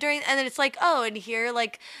China during, and then it's like, oh, and here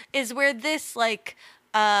like is where this like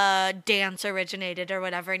dance originated or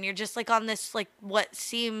whatever, and you're just like on this like what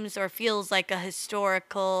seems or feels like a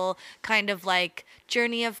historical kind of like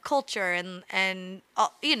journey of culture and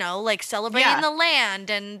like celebrating the land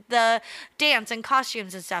and the dance and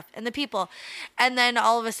costumes and stuff and the people, and then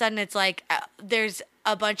all of a sudden it's like there's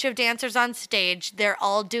a bunch of dancers on stage. They're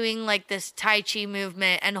all doing like this Tai Chi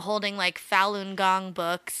movement and holding like Falun Gong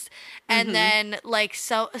books. And then like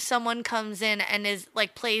someone comes in and is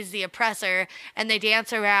like plays the oppressor, and they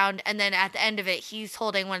dance around, and then at the end of it he's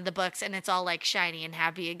holding one of the books, and it's all like shiny and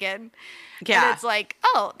happy again. Yeah. And it's like,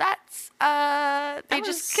 oh, that's they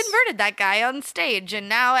just converted that guy on stage, and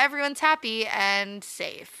now everyone's happy and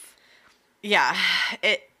safe. Yeah.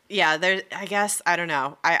 I guess, I don't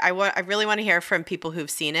know. I really want to hear from people who've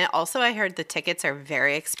seen it. Also, I heard the tickets are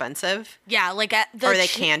very expensive. Yeah, like they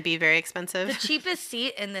can be very expensive. The cheapest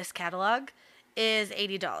seat in this catalog is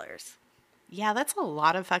 $80. Yeah, that's a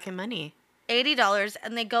lot of fucking money. $80,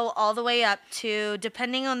 and they go all the way up to,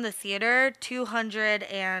 depending on the theater,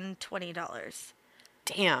 $220.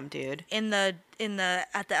 Damn, dude. At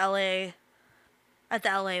the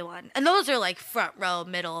LA one. And those are like front row,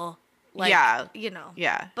 middle. Like, yeah.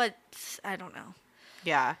 Yeah. But I don't know.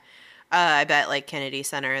 Yeah. I bet like Kennedy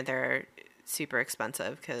Center, they're super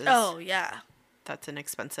expensive because. Oh, yeah. That's an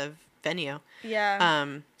expensive venue. Yeah.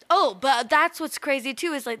 But that's what's crazy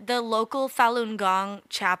too, is like the local Falun Gong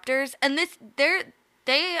chapters, and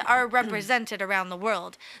they are represented around the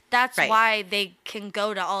world. That's why they can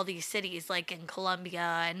go to all these cities, like in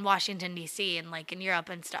Colombia and Washington, D.C., and like in Europe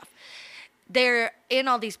and stuff. They're in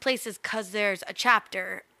all these places because there's a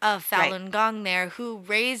chapter of Falun Gong there who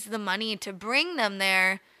raise the money to bring them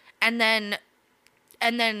there, and then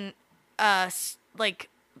like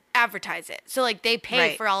advertise it. So like they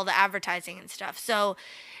pay for all the advertising and stuff. So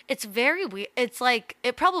it's very weird. It's like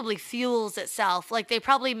it probably fuels itself. Like they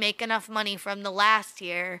probably make enough money from the last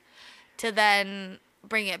year to then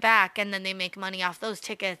bring it back, and then they make money off those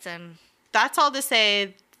tickets. And that's all to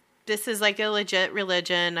say, this is like a legit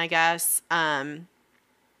religion, I guess.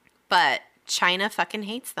 But China fucking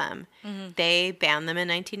hates them. Mm-hmm. They banned them in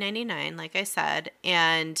 1999, like I said,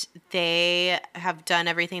 and they have done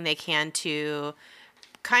everything they can to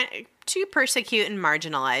persecute and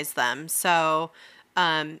marginalize them. So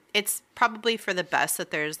it's probably for the best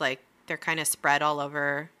that they're kind of spread all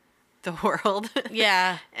over the world.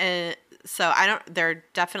 Yeah. And so they're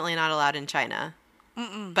definitely not allowed in China.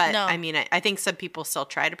 But no. I mean, I think some people still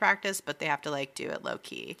try to practice, but they have to like do it low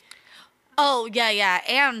key. Oh, yeah.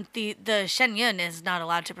 And the Shenyun is not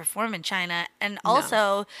allowed to perform in China. And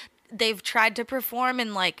also they've tried to perform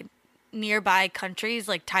in like nearby countries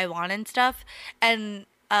like Taiwan and stuff. And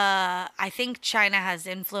I think China has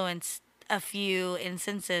influenced a few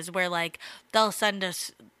instances where like they'll send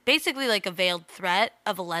us basically like a veiled threat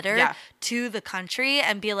of a letter to the country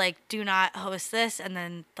and be like, do not host this, and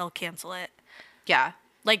then they'll cancel it. Yeah.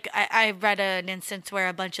 Like I read an instance where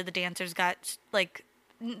a bunch of the dancers got like,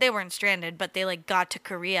 they weren't stranded, but they like got to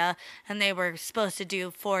Korea and they were supposed to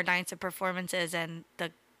do 4 nights of performances, and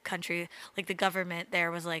the country, like the government there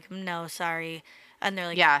was like, no, sorry. And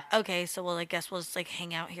they're like, okay, so well, I guess we'll just like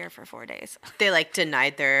hang out here for 4 days. They like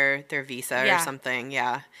denied their visa or something.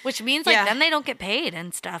 Yeah. Which means like then they don't get paid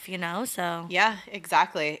and stuff, so. Yeah,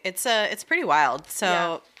 exactly. It's pretty wild.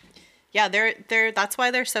 So they're that's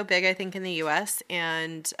why they're so big, I think, in the US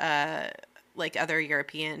and like other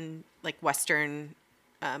European, like Western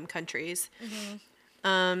countries.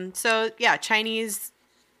 So yeah,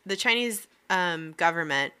 the Chinese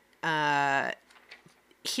government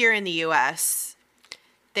here in the US,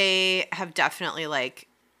 they have definitely like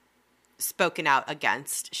spoken out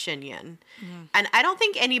against Shenyang. And I don't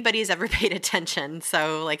think anybody's ever paid attention,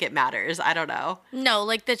 so like it matters. I don't know. No,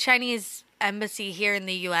 like the Chinese embassy here in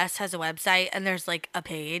the US has a website and there's like a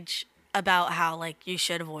page about how like you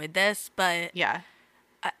should avoid this, but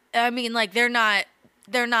I mean like they're not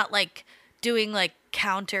like doing like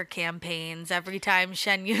counter campaigns every time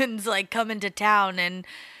Shenyang's like coming to town and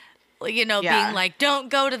being like, don't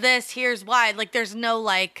go to this, here's why. Like there's no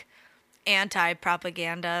like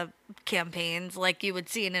anti-propaganda campaigns like you would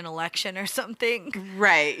see in an election or something.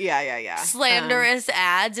 Right. Yeah. Slanderous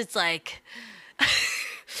ads. It's like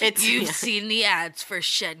you've seen the ads for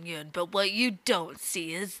Shenyang, but what you don't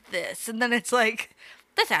see is this. And then it's like,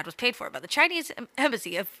 this ad was paid for by the Chinese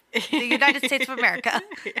Embassy of the United States of America.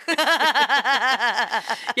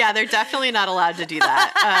 Yeah, they're definitely not allowed to do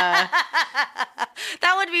that.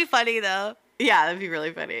 That would be funny, though. Yeah, that'd be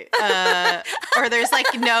really funny. Or there's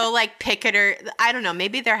like no like picketer. I don't know.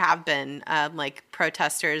 Maybe there have been like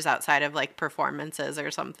protesters outside of like performances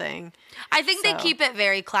or something. I think they keep it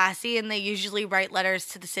very classy, and they usually write letters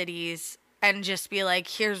to the cities and just be like,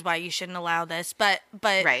 "Here's why you shouldn't allow this." But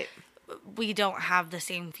right. We don't have the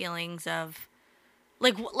same feelings of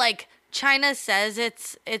like China says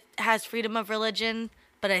it has freedom of religion,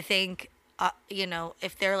 but I think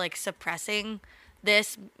if they're like suppressing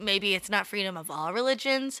this, maybe it's not freedom of all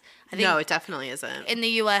religions. I think no, it definitely isn't. In the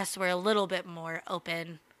US we're a little bit more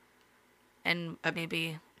open and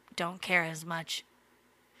maybe don't care as much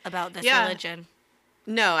about this religion.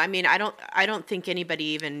 No, I mean I don't think anybody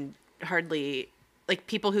even hardly like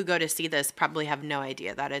people who go to see this probably have no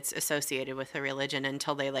idea that it's associated with a religion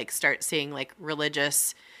until they like start seeing like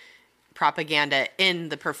religious propaganda in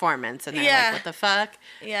the performance and they're like, what the fuck?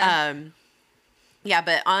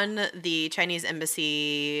 But on the Chinese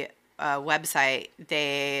embassy website,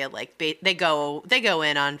 they like they go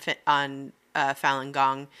in on Falun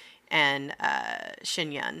Gong and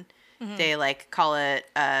Xinyan. Mm-hmm. They like call it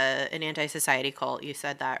an anti-society cult. You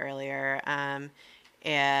said that earlier.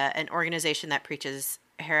 An organization that preaches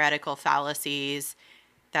heretical fallacies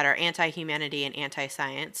that are anti-humanity and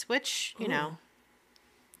anti-science, which,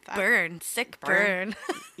 sick burn.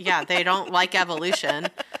 Yeah, they don't like evolution.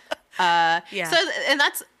 So, and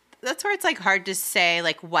that's where it's like hard to say,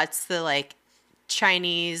 like, what's the like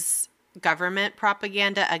Chinese government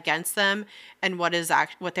propaganda against them and what is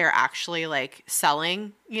what they're actually like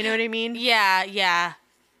selling. You know what I mean? Yeah.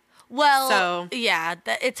 Well,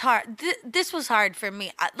 it's hard. This was hard for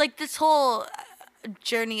me. Like this whole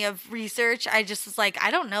journey of research, I just was like,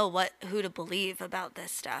 I don't know who to believe about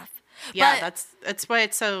this stuff. Yeah, that's why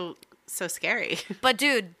it's so scary. But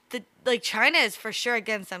dude, China is for sure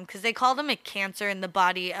against them because they call them a cancer in the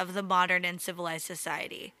body of the modern and civilized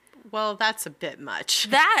society. Well, that's a bit much.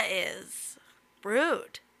 That is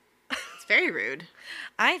rude. It's very rude.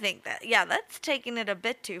 I think that's taking it a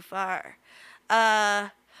bit too far.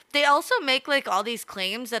 They also make like all these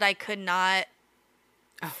claims that I could not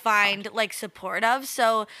find like support of.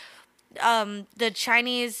 So the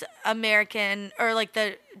Chinese American or like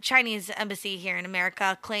the Chinese embassy here in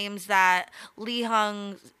America claims that Li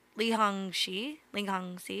Hongxi,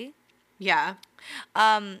 yeah,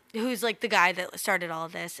 who's like the guy that started all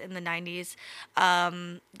of this in the 90s.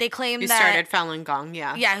 They claim who started Falun Gong,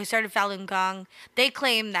 yeah, who started Falun Gong. They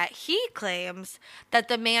claim that he claims that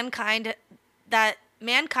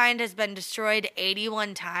mankind has been destroyed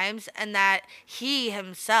 81 times and that he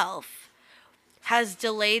himself has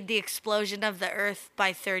delayed the explosion of the earth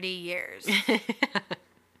by 30 years.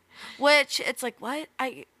 Which it's like, what?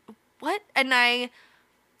 And I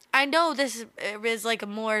know this is like a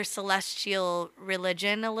more celestial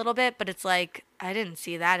religion a little bit, but it's like, I didn't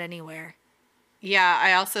see that anywhere. Yeah,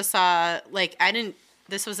 I also saw, like,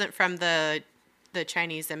 this wasn't from the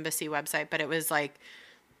Chinese embassy website, but it was like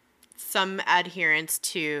some adherents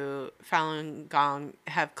to Falun Gong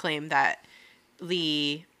have claimed that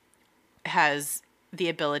Lee has the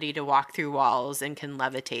ability to walk through walls and can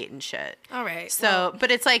levitate and shit. All right. So, well,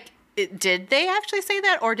 but it's like, did they actually say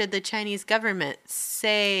that, or did the Chinese government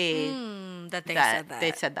say that they said that?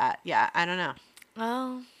 They said that. Yeah, I don't know.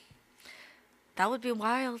 Oh, that would be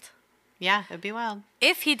wild. Yeah, it'd be wild.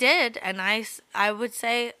 If he did, and I would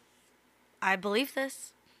say, I believe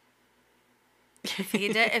this. If he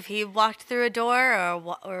did, if he walked through a door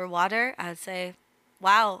or water, I'd say,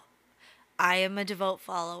 wow, I am a devout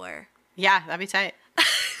follower. Yeah, that'd be tight.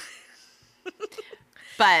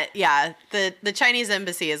 But yeah, the Chinese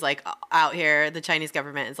embassy is like out here. The Chinese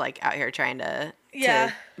government is like out here trying to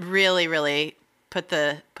really, really put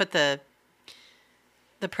the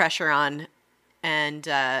pressure on, and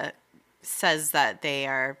says that they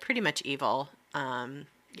are pretty much evil. Yeah.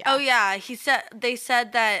 Oh yeah, they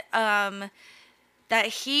said that that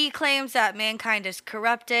he claims that mankind is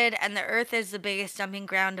corrupted and the earth is the biggest dumping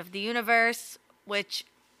ground of the universe, which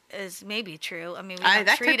is maybe true. I mean, we don't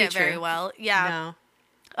treat it very well. Yeah.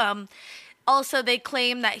 No. Also, they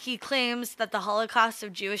claim that he claims that the Holocaust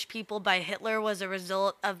of Jewish people by Hitler was a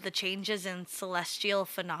result of the changes in celestial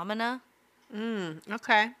phenomena.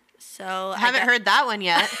 Okay. So I haven't heard that one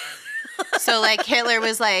yet. So like Hitler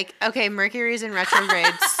was like, okay, Mercury's in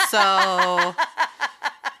retrograde, so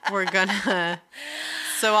we're gonna.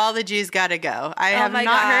 So all the Jews gotta go. I have not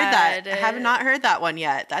heard that. I have not heard that one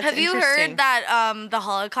yet. That's Have you interesting. heard that the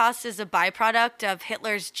Holocaust is a byproduct of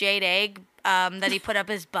Hitler's jade egg that he put up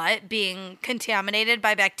his butt being contaminated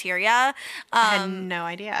by bacteria? I had no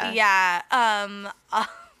idea. Yeah.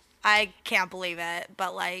 I can't believe it,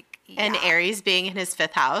 but like. Yeah. And Aries being in his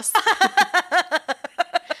 5th house.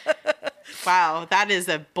 Wow, that is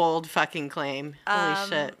a bold fucking claim. Holy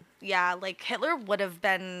shit. Yeah, like Hitler would have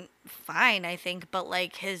been fine, I think, but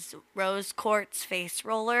like his rose quartz face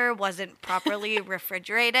roller wasn't properly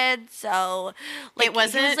refrigerated, so like it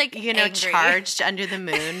wasn't, he was, like, you know, angry. Charged under the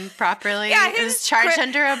moon properly. Yeah, it was charged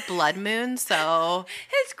under a blood moon, so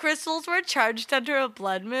his crystals were charged under a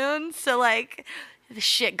blood moon, so like the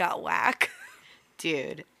shit got whack.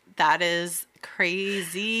 Dude, that is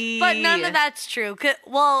crazy. But none of that's true.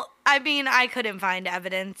 Well, I mean, I couldn't find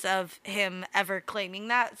evidence of him ever claiming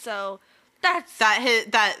that, so that's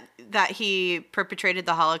that he perpetrated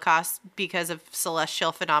the Holocaust because of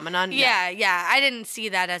celestial phenomenon. Yeah. I didn't see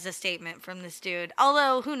that as a statement from this dude.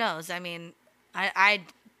 Although, who knows? I mean, I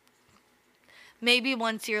maybe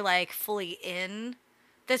once you're like fully in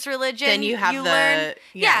this religion, then you have learn.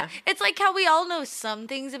 Yeah, it's like how we all know some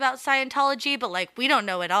things about Scientology, but like we don't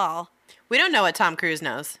know it all. We don't know what Tom Cruise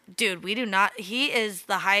knows. Dude, we do not. He is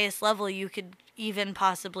the highest level you could even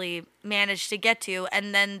possibly manage to get to,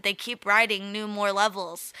 and then they keep writing more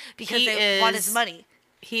levels because they want his money.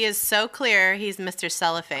 He is so clear. He's Mr.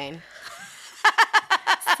 Cellophane.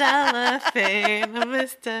 Cellophane,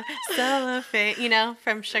 Mr. Cellophane. You know,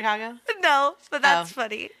 from Chicago? No, but that's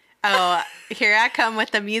funny. Oh, here I come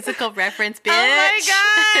with the musical reference, bitch. Oh my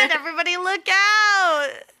God, everybody look out.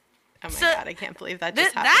 Oh my God, I can't believe that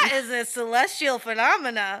just happened. That is a celestial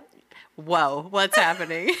phenomena. Whoa, what's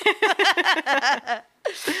happening?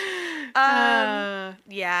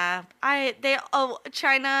 Yeah.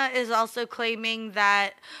 China is also claiming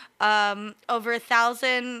that over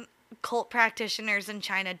 1,000 cult practitioners in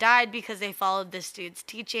China died because they followed this dude's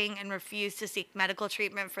teaching and refused to seek medical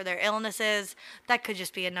treatment for their illnesses. That could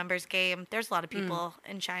just be a numbers game. There's a lot of people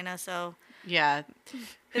in China, so yeah.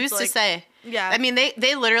 Who's to say? Yeah. I mean,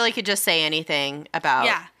 they literally could just say anything about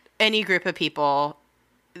any group of people,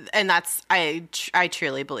 and that's I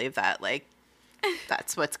truly believe that. Like,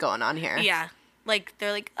 that's what's going on here. Yeah. Like,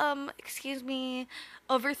 they're like, excuse me,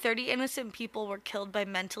 over 30 innocent people were killed by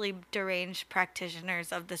mentally deranged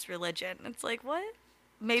practitioners of this religion. It's like, what?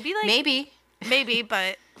 Maybe,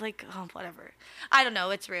 but, like, oh, whatever. I don't know.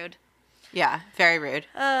 It's rude. Yeah, very rude.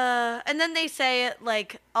 And then they say,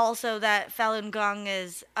 like, also that Falun Gong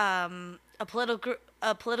is a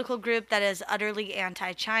political group that is utterly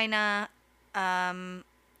anti-China. And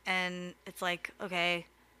it's like, okay,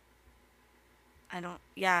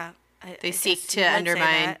 They seek to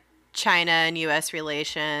undermine China and U.S.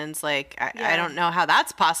 relations. Like, I don't know how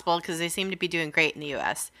that's possible because they seem to be doing great in the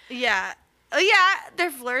U.S. Yeah. Oh, yeah, they're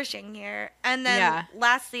flourishing here. And then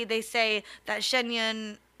lastly, they say that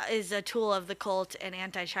Shenyun is a tool of the cult and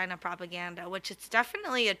anti-China propaganda, which it's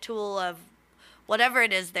definitely a tool of whatever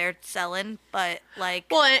it is they're selling, but like...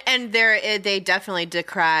 Well, and they definitely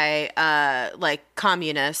decry, like,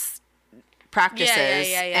 communist practices.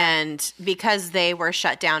 Yeah. And because they were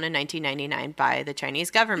shut down in 1999 by the Chinese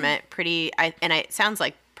government, it sounds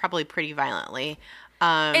like probably pretty violently,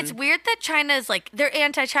 It's weird that China is like, they're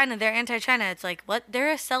anti-China, they're anti-China. It's like, what?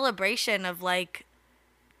 They're a celebration of like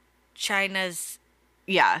China's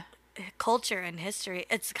Yeah. culture and history.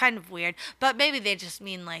 It's kind of weird, but maybe they just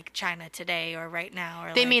mean like China today or right now,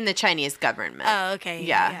 or They like, mean the Chinese government. oh, okay,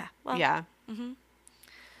 Yeah. Well, Yeah.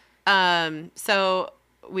 So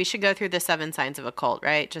we should go through the 7 signs of a cult,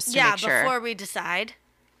 right? Just to make sure. before we decide,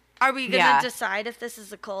 are we gonna Yeah. decide if this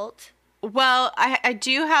is a cult? Well, I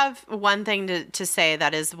do have one thing to say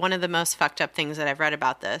that is one of the most fucked up things that I've read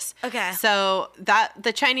about this. Okay. So that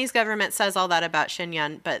the Chinese government says all that about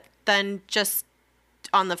Xinjiang, but then just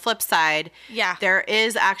on the flip side, Yeah. there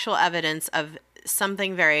is actual evidence of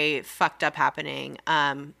something very fucked up happening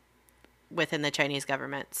within the Chinese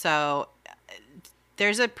government. So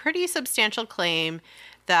there's a pretty substantial claim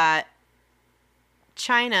that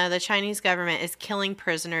China, the Chinese government, is killing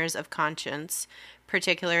prisoners of conscience,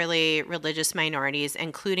 particularly religious minorities,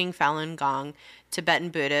 including Falun Gong, Tibetan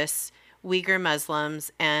Buddhists, Uyghur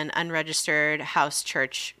Muslims, and unregistered house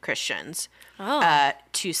church Christians,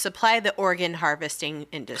 to supply the organ harvesting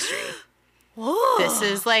industry. Whoa. This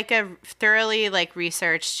is like a thoroughly like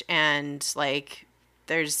researched, and like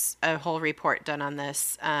there's a whole report done on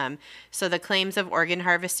this. So the claims of organ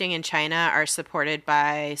harvesting in China are supported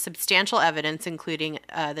by substantial evidence, including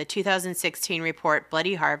the 2016 report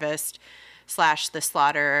Bloody Harvest / The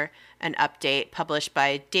Slaughter, an update published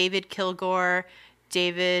by David Kilgore,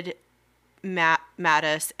 David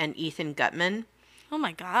Mattis, and Ethan Gutman. Oh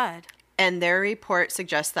my God. And their report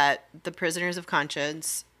suggests that the prisoners of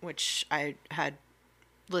conscience, which I had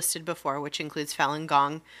listed before, which includes Falun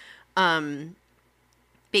Gong,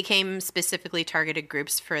 became specifically targeted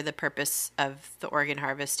groups for the purpose of the organ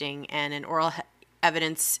harvesting. And in oral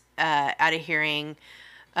evidence at a hearing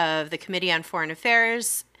of the Committee on Foreign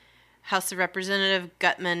Affairs, House of Representative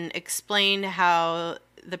Gutman explained how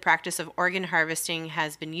the practice of organ harvesting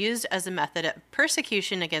has been used as a method of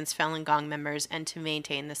persecution against Falun Gong members and to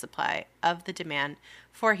maintain the supply of the demand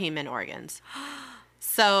for human organs.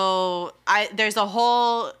 So there's a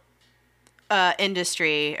whole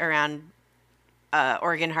industry around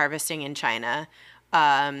organ harvesting in China.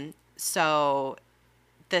 So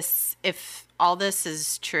if all this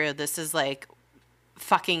is true, this is like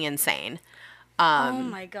fucking insane. Oh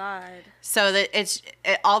my God. So that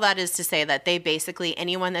all that is to say that they basically,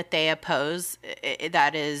 anyone that they oppose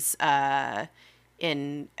that is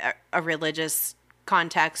in a religious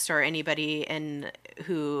context, or anybody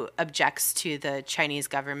who objects to the Chinese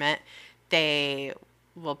government, they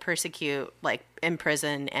will persecute, like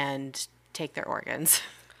imprison and take their organs.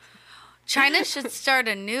 China should start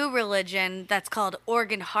a new religion that's called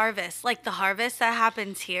organ harvest, like the harvest that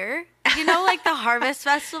happens here. You know, like the harvest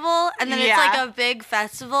festival, and then it's like a big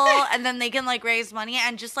festival, and then they can like raise money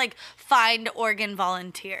and just like find organ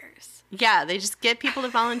volunteers. Yeah, they just get people to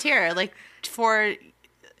volunteer, like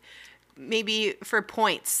maybe for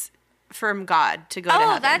points from God to go to heaven.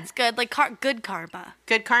 Oh, that's good. Like good karma.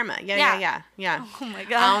 Good karma. Yeah. Oh my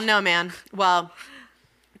God. I don't know, man. Well,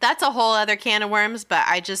 that's a whole other can of worms, but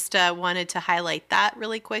I just wanted to highlight that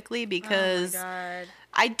really quickly because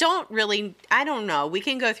I don't know. We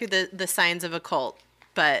can go through the signs of a cult,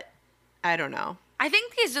 but I don't know. I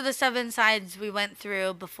think these are the 7 signs we went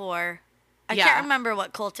through before. I can't remember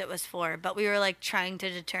what cult it was for, but we were like trying to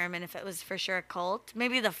determine if it was for sure a cult.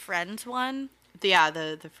 Maybe the Friends one. Yeah,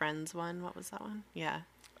 the Friends one. What was that one? Yeah.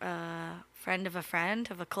 Friend of a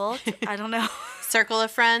cult. I don't know. Circle of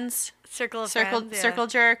Friends. Circle of Friends. yeah. Circle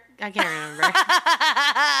Jerk. I can't remember.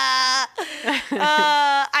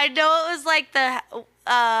 I know it was like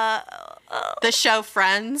the show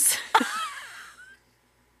Friends.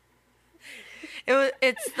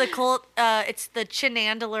 It's the cult. It's the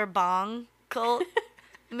Chenandler Bong cult.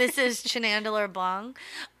 Mrs. Chenandler Bong.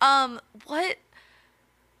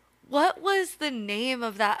 What was the name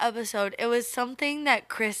of that episode? It was something that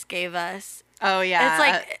Chris gave us. Oh, yeah. It's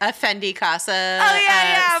like a Fendi Casa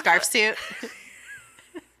scarf suit.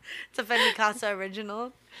 It's a Fendi Casa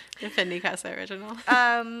original. A Fendi Casa original.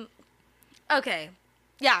 Okay.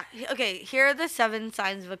 Yeah. Okay. Here are the 7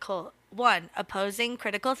 signs of a cult. 1, opposing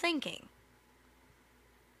critical thinking.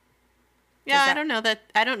 Yeah, I don't know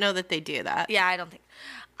that they do that. Yeah, I don't think.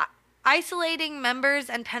 Isolating members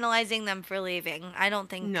and penalizing them for leaving. I don't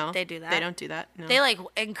think they do that. They don't do that. No. They like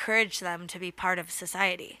encourage them to be part of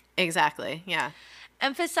society. Exactly. Yeah.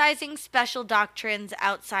 Emphasizing special doctrines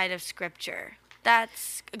outside of scripture. That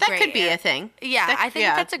could be a thing. Yeah, I think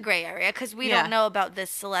that's a gray area because we don't know about this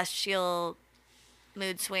celestial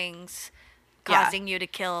mood swings causing you to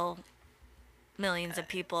kill millions of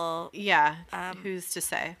people. Yeah. Who's to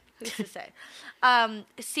say? Who's to say?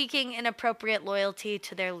 Seeking inappropriate loyalty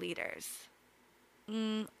to their leaders.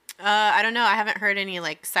 I don't know. I haven't heard any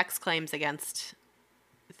like sex claims against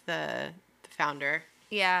the founder.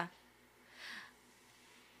 Yeah.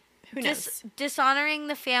 Who knows? Dishonoring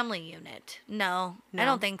the family unit. No, I No.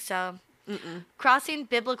 don't think so. Crossing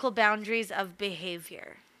biblical boundaries of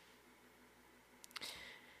behavior.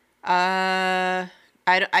 I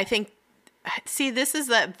think. See, this is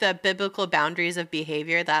the biblical boundaries of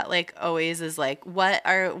behavior that like always is like, why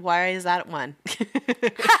is that one?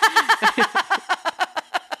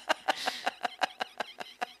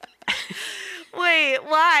 Wait,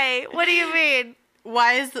 why? What do you mean?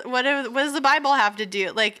 What does the Bible have to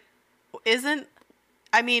do? Like,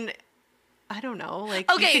 I mean, I don't know.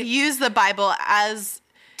 Like, Okay. you could use the Bible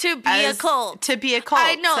To be a cult. To be a cult.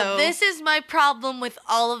 I know. So, This is my problem with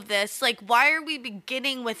all of this. Like, why are we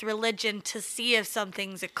beginning with religion to see if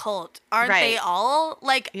something's a cult? Aren't they Right. all?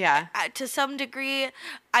 Like, Yeah. To some degree,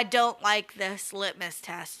 I don't like this litmus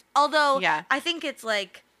test. Although, Yeah. I think it's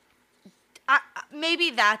like,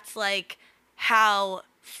 maybe that's like how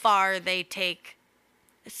far they take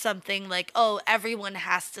something like, oh, everyone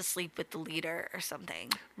has to sleep with the leader or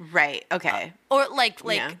something. Right. Okay. Or like,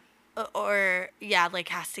 Yeah. like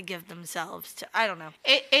has to give themselves to, I don't know.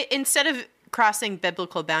 It instead of crossing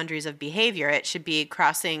biblical boundaries of behavior, it should be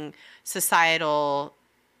crossing societal,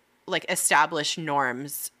 like established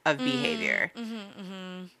norms of behavior.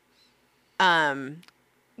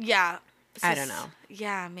 Yeah. I don't know.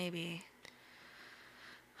 Yeah, maybe.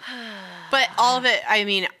 But all of it, I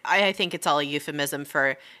mean, I think it's all a euphemism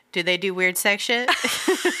for, do they do weird sex shit?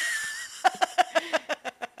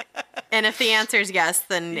 And if the answer is yes,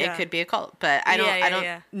 then Yeah. it could be a cult. But I Yeah, don't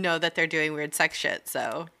yeah. know that they're doing weird sex shit.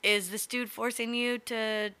 So Is this dude forcing you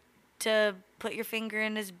to put your finger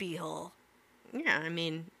in his beehole yeah, I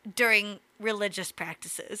mean, during religious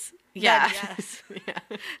practices? yeah, Then yes.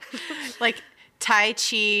 yeah, like Tai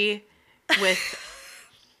Chi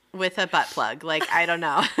with a butt plug. Like, I don't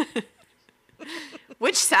know,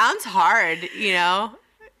 which sounds hard, you know,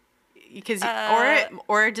 because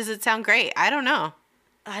or does it sound great? I don't know.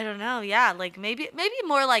 I don't know. Yeah, like maybe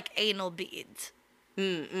more like anal beads.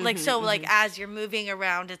 Like so, like as you're moving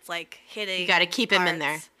around, it's like hitting. You got to keep him in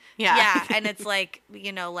there. parts. Yeah, Yeah, and it's like,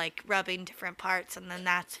 you know, like rubbing different parts, and then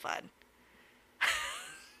that's fun.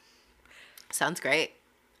 sounds great.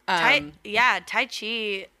 Tai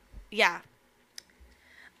Chi, yeah.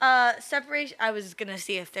 Separation. I was gonna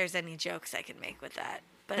see if there's any jokes I can make with that,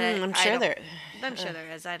 but I'm sure there. I'm sure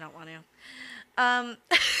there is. I don't want to.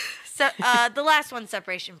 So the last one,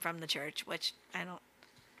 separation from the church, which I don't.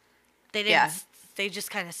 They didn't. Yeah. They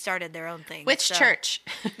just kind of started their own thing. Which so- church?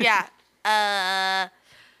 Yeah.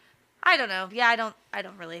 I don't know. Yeah, I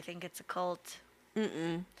don't really think it's a cult.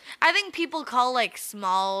 I think people call like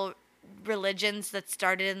small religions that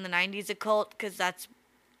started in the 90s a cult because that's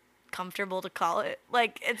comfortable to call it.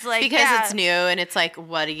 Like, it's like, Because yeah, it's new and it's like,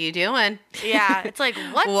 what are you doing? Yeah, it's like,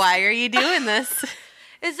 what Why are you doing this?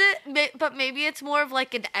 is it? But maybe it's more of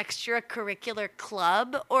like an extracurricular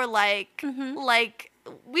club, or like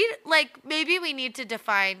maybe we need to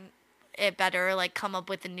define it better, like come up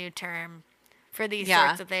with a new term for these Yeah.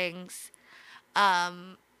 sorts of things.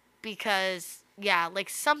 Because yeah, like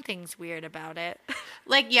something's weird about it.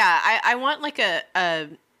 Like, yeah, I want like a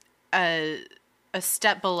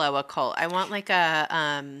step below a cult. I want like a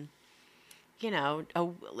a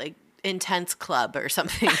like intense club or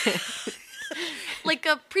something. Like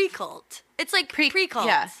a pre-cult. It's like pre-cult.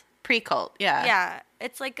 Yeah, pre-cult. Yeah. Yeah,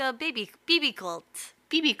 it's like a BB cult.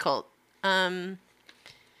 BB cult.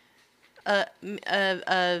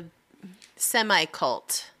 A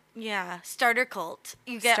semi-cult. Yeah, starter cult.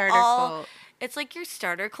 You get Starter all. cult. It's like your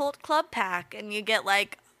starter cult club pack, and you get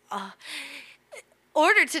like,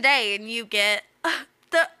 order today, and you get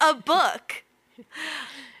a book,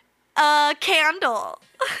 a candle.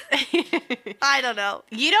 I don't know.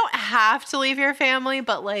 You don't have to leave your family,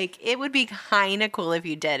 but like it would be kind of cool if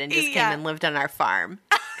you did and just Yeah. came and lived on our farm.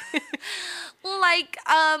 Like,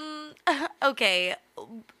 okay,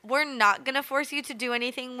 we're not gonna force you to do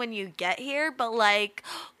anything when you get here, but like,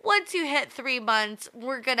 once you hit 3 months,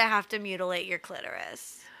 we're gonna have to mutilate your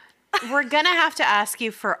clitoris. We're gonna have to ask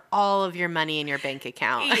you for all of your money in your bank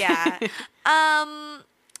account. Yeah.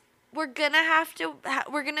 We're gonna have to.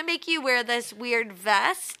 We're gonna make you wear this weird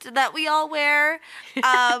vest that we all wear.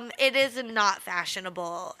 It is not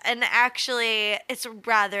fashionable, and actually, it's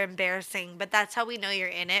rather embarrassing. But that's how we know you're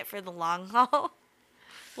in it for the long haul.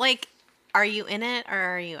 Like, are you in it or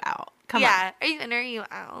are you out? Come Yeah. Are you in or are you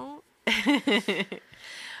out? on.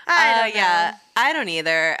 I don't Yeah, know. I don't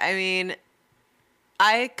either. I mean,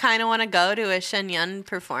 I kind of want to go to a Shen Yun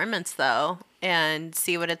performance though and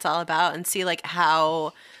see what it's all about and see like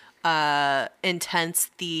how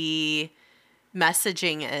intense the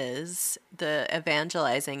messaging is, the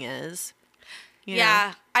evangelizing is. You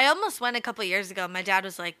know? I almost went a couple years ago. My dad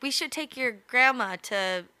was like, we should take your grandma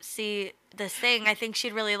to see this thing. I think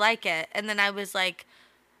she'd really like it. And then I was like,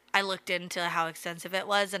 I looked into how extensive it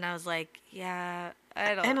was, and I was like, yeah,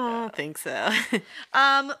 I don't know. think so.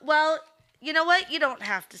 Well, you know what? You don't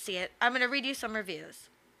have to see it. I'm going to read you some reviews.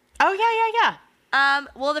 Oh, yeah.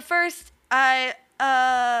 Well, the first, I'll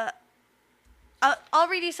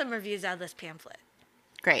read you some reviews out of this pamphlet.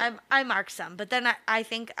 Great. I marked some, but then I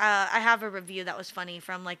think I have a review that was funny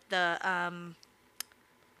from like the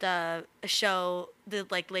show, the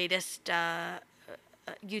like latest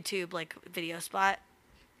YouTube like video spot.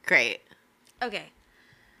 Great. Okay.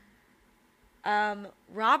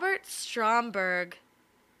 Robert Stromberg,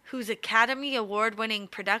 who's Academy Award-winning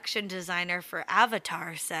production designer for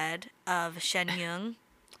Avatar, said of Shenyang,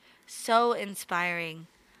 so inspiring.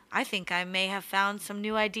 I think I may have found some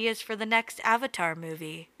new ideas for the next Avatar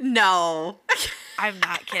movie. No. I'm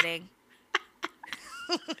not kidding.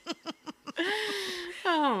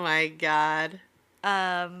 Oh my God.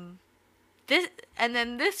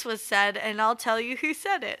 This was said, and I'll tell you who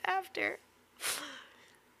said it after.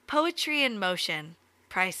 Poetry in motion,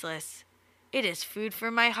 priceless. It is food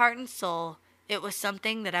for my heart and soul. It was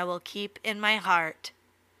something that I will keep in my heart.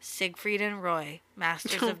 Siegfried and Roy,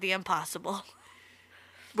 masters of the impossible.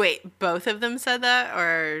 Wait, both of them said that,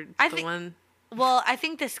 or one? Well, I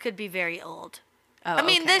think this could be very old. Oh, I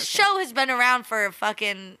mean, this show has been around for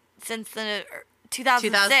fucking since the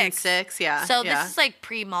 2006. 2006, yeah. So yeah. this is like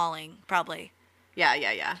pre-mauling, probably.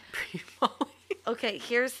 Yeah. Pre-mauling. Okay,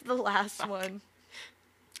 here's the last one.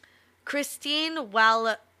 Christine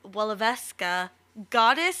Waloveska,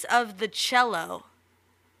 goddess of the cello,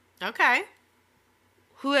 Okay.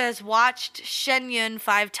 who has watched Shenyun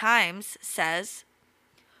 5 times, says,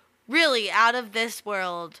 really out of this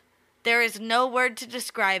world. There is no word to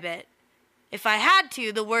describe it. If I had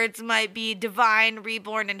to, the words might be divine,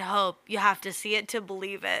 reborn, and hope. You have to see it to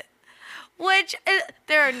believe it. Which,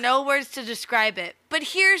 there are no words to describe it. But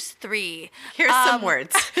here's 3. Here's some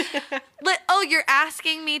words. You're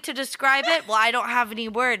asking me to describe it? Well, I don't have any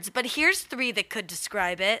words. But here's 3 that could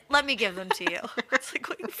describe it. Let me give them to you. It's like,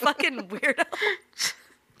 what you fucking weirdo.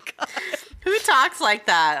 God. Who talks like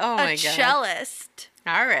that? Oh my God. A cellist.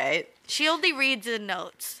 All right. She only reads in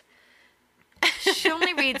notes. She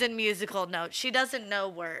only reads in musical notes. She doesn't know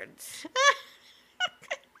words.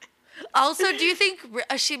 Also, do you think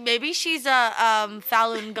she's a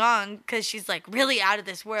Falun Gong because she's like really out of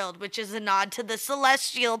this world, which is a nod to the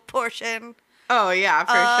celestial portion. Oh yeah,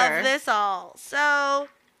 for sure. Of this all. So,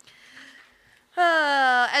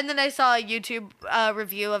 and then I saw a YouTube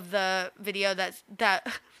review of the video that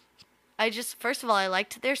first of all, I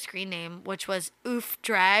liked their screen name, which was Oof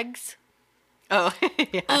Drags. Oh,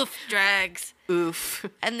 yeah. Oof Drags. Oof.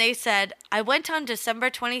 And they said, I went on December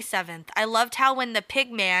 27th. I loved how when the pig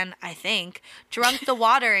man, I think, drunk the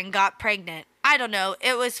water and got pregnant. I don't know.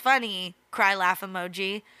 It was funny. Cry laugh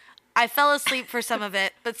emoji. I fell asleep for some of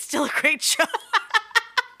it, but still a great show.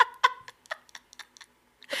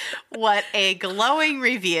 What a glowing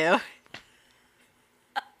review.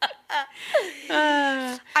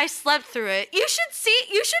 I slept through it. You should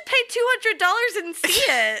pay $200 and see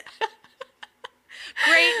it.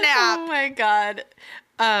 Great nap. Oh my God.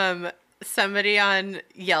 Somebody on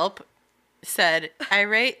Yelp said, I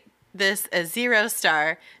rate this a 0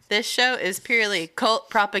 star. This show is purely cult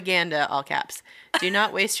propaganda, all caps. Do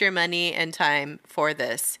not waste your money and time for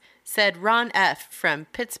this. Said Ron F. from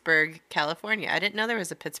Pittsburgh, California. I didn't know there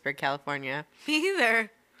was a Pittsburgh, California. Me either.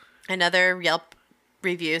 Another Yelp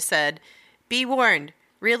review said, be warned,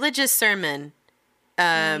 religious sermon.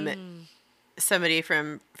 Somebody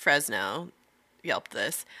from Fresno Yelped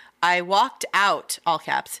this. I walked out, all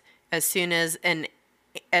caps, as soon as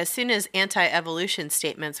anti-evolution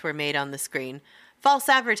statements were made on the screen. False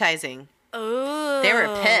advertising. Oh. They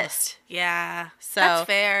were pissed. Yeah. So that's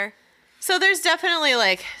fair. So there's definitely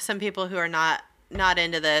like some people who are not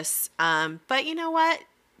into this. But you know what?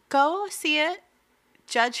 Go see it.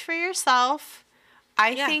 Judge for yourself.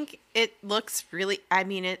 I think it looks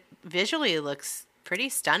it visually looks pretty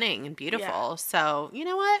stunning and beautiful. Yeah. So, you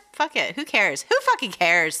know what? Fuck it. Who cares? Who fucking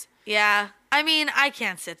cares? Yeah. I mean, I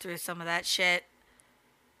can't sit through some of that shit.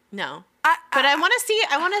 No. But I want to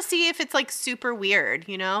see if it's like super weird,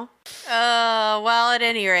 you know? Well, at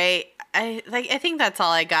any rate, I think that's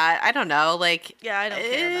all I got. I don't know. Like, yeah, I don't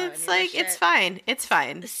care about it's like, it's fine. It's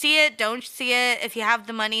fine. See it. Don't see it. If you have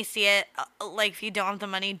the money, see it. Like, if you don't have the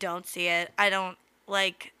money, don't see it. I'm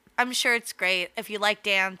sure it's great. If you like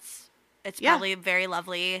dance, it's probably very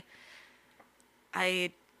lovely.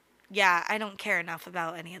 I yeah, I don't care enough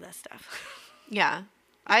about any of this stuff. Yeah.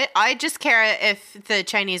 I just care if the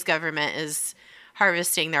Chinese government is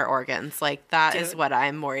harvesting their organs. Like, that is Dude. what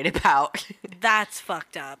I'm worried about. That's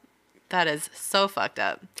fucked up. That is so fucked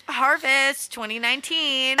up. Harvest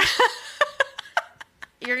 2019.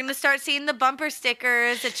 You're going to start seeing the bumper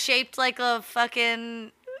stickers. It's shaped like a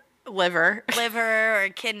fucking Liver. liver or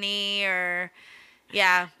kidney or,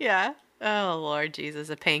 yeah. Yeah. Oh, Lord Jesus.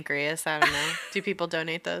 A pancreas. I don't know. Do people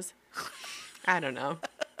donate those? I don't know.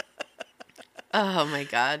 Oh, my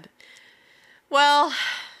God. Well,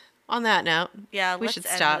 on that note, Yeah, we let's should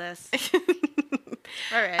end stop. this.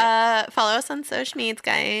 All right. Follow us on social medias,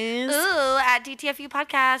 guys. Ooh, at DTFU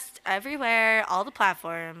Podcast everywhere, all the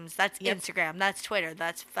platforms. That's Yep. Instagram, that's Twitter,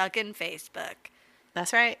 that's fucking Facebook.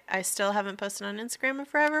 That's right. I still haven't posted on Instagram in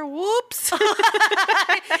forever. Whoops.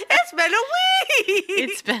 It's been a week.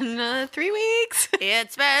 It's been 3 weeks.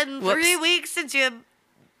 It's been Whoops. 3 weeks since you,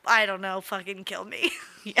 I don't know, fucking killed me.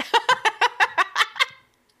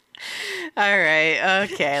 All right.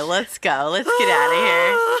 Okay. Let's go. Let's get out of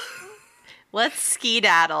here. Let's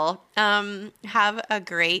skedaddle. Have a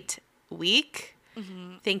great week.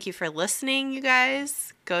 Thank you for listening, you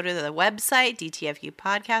guys. Go to the website,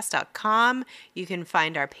 dtfupodcast.com. You can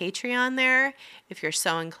find our Patreon there if you're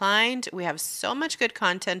so inclined. We have so much good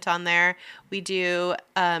content on there. We do,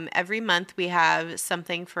 every month we have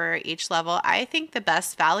something for each level. I think the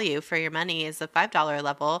best value for your money is the $5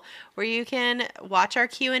 level, where you can watch our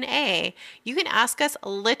Q&A. You can ask us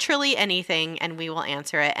literally anything and we will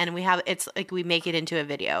answer it. And it's like we make it into a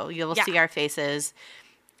video. You'll see our faces.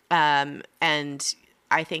 And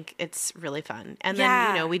I think it's really fun. And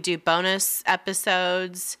then, we do bonus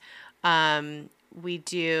episodes. We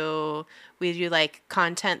do like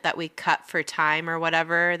content that we cut for time or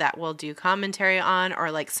whatever that we'll do commentary on,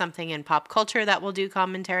 or like something in pop culture that we'll do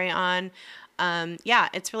commentary on.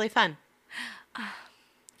 It's really fun.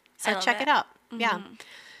 So check it out. Mm-hmm. Yeah.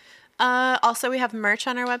 Also, we have merch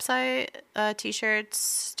on our website, t-shirts,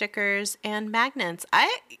 stickers, and magnets.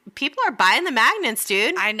 People are buying the magnets,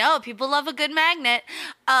 dude. I know. People love a good magnet.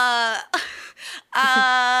 I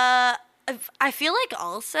feel like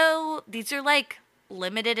also these are like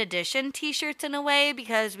limited edition t-shirts in a way,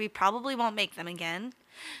 because we probably won't make them again.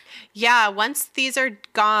 Yeah, once these are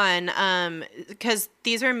gone, because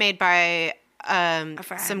these were made by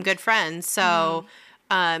some good friends. So,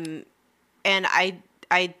 and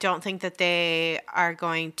I don't think that they are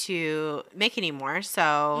going to make any more.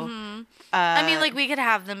 So, I mean, like, we could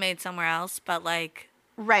have them made somewhere else, but like,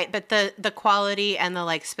 right. But the quality and the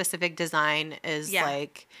like specific design is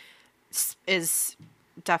is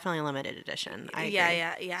definitely limited edition. I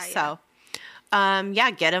agree. Yeah. So,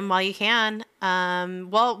 get them while you can.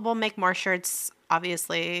 We'll make more shirts,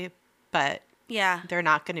 obviously, but they're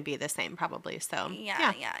not going to be the same probably. So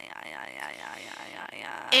yeah.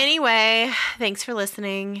 Anyway, thanks for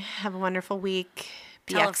listening. Have a wonderful week.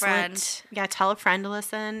 Be tell excellent. A friend. Yeah, tell a friend to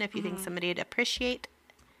listen if you think somebody would appreciate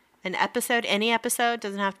an episode. Any episode,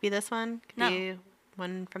 doesn't have to be this one. Could be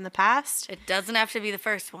one from the past. It doesn't have to be the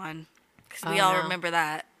first one, because we all remember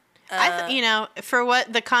that. For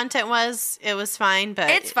what the content was, it was fine, but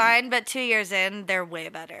it's fine. But 2 years in, they're way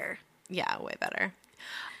better. Yeah, way better.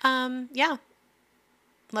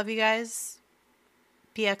 Love you guys.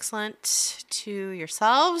 Be excellent to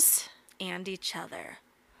yourselves and each other.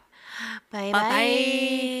 Bye.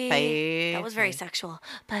 Bye. That was very sexual.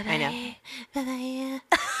 Bye. I know. Bye.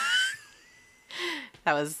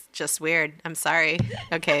 That was just weird. I'm sorry.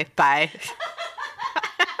 Okay, bye.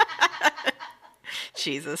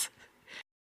 Jesus.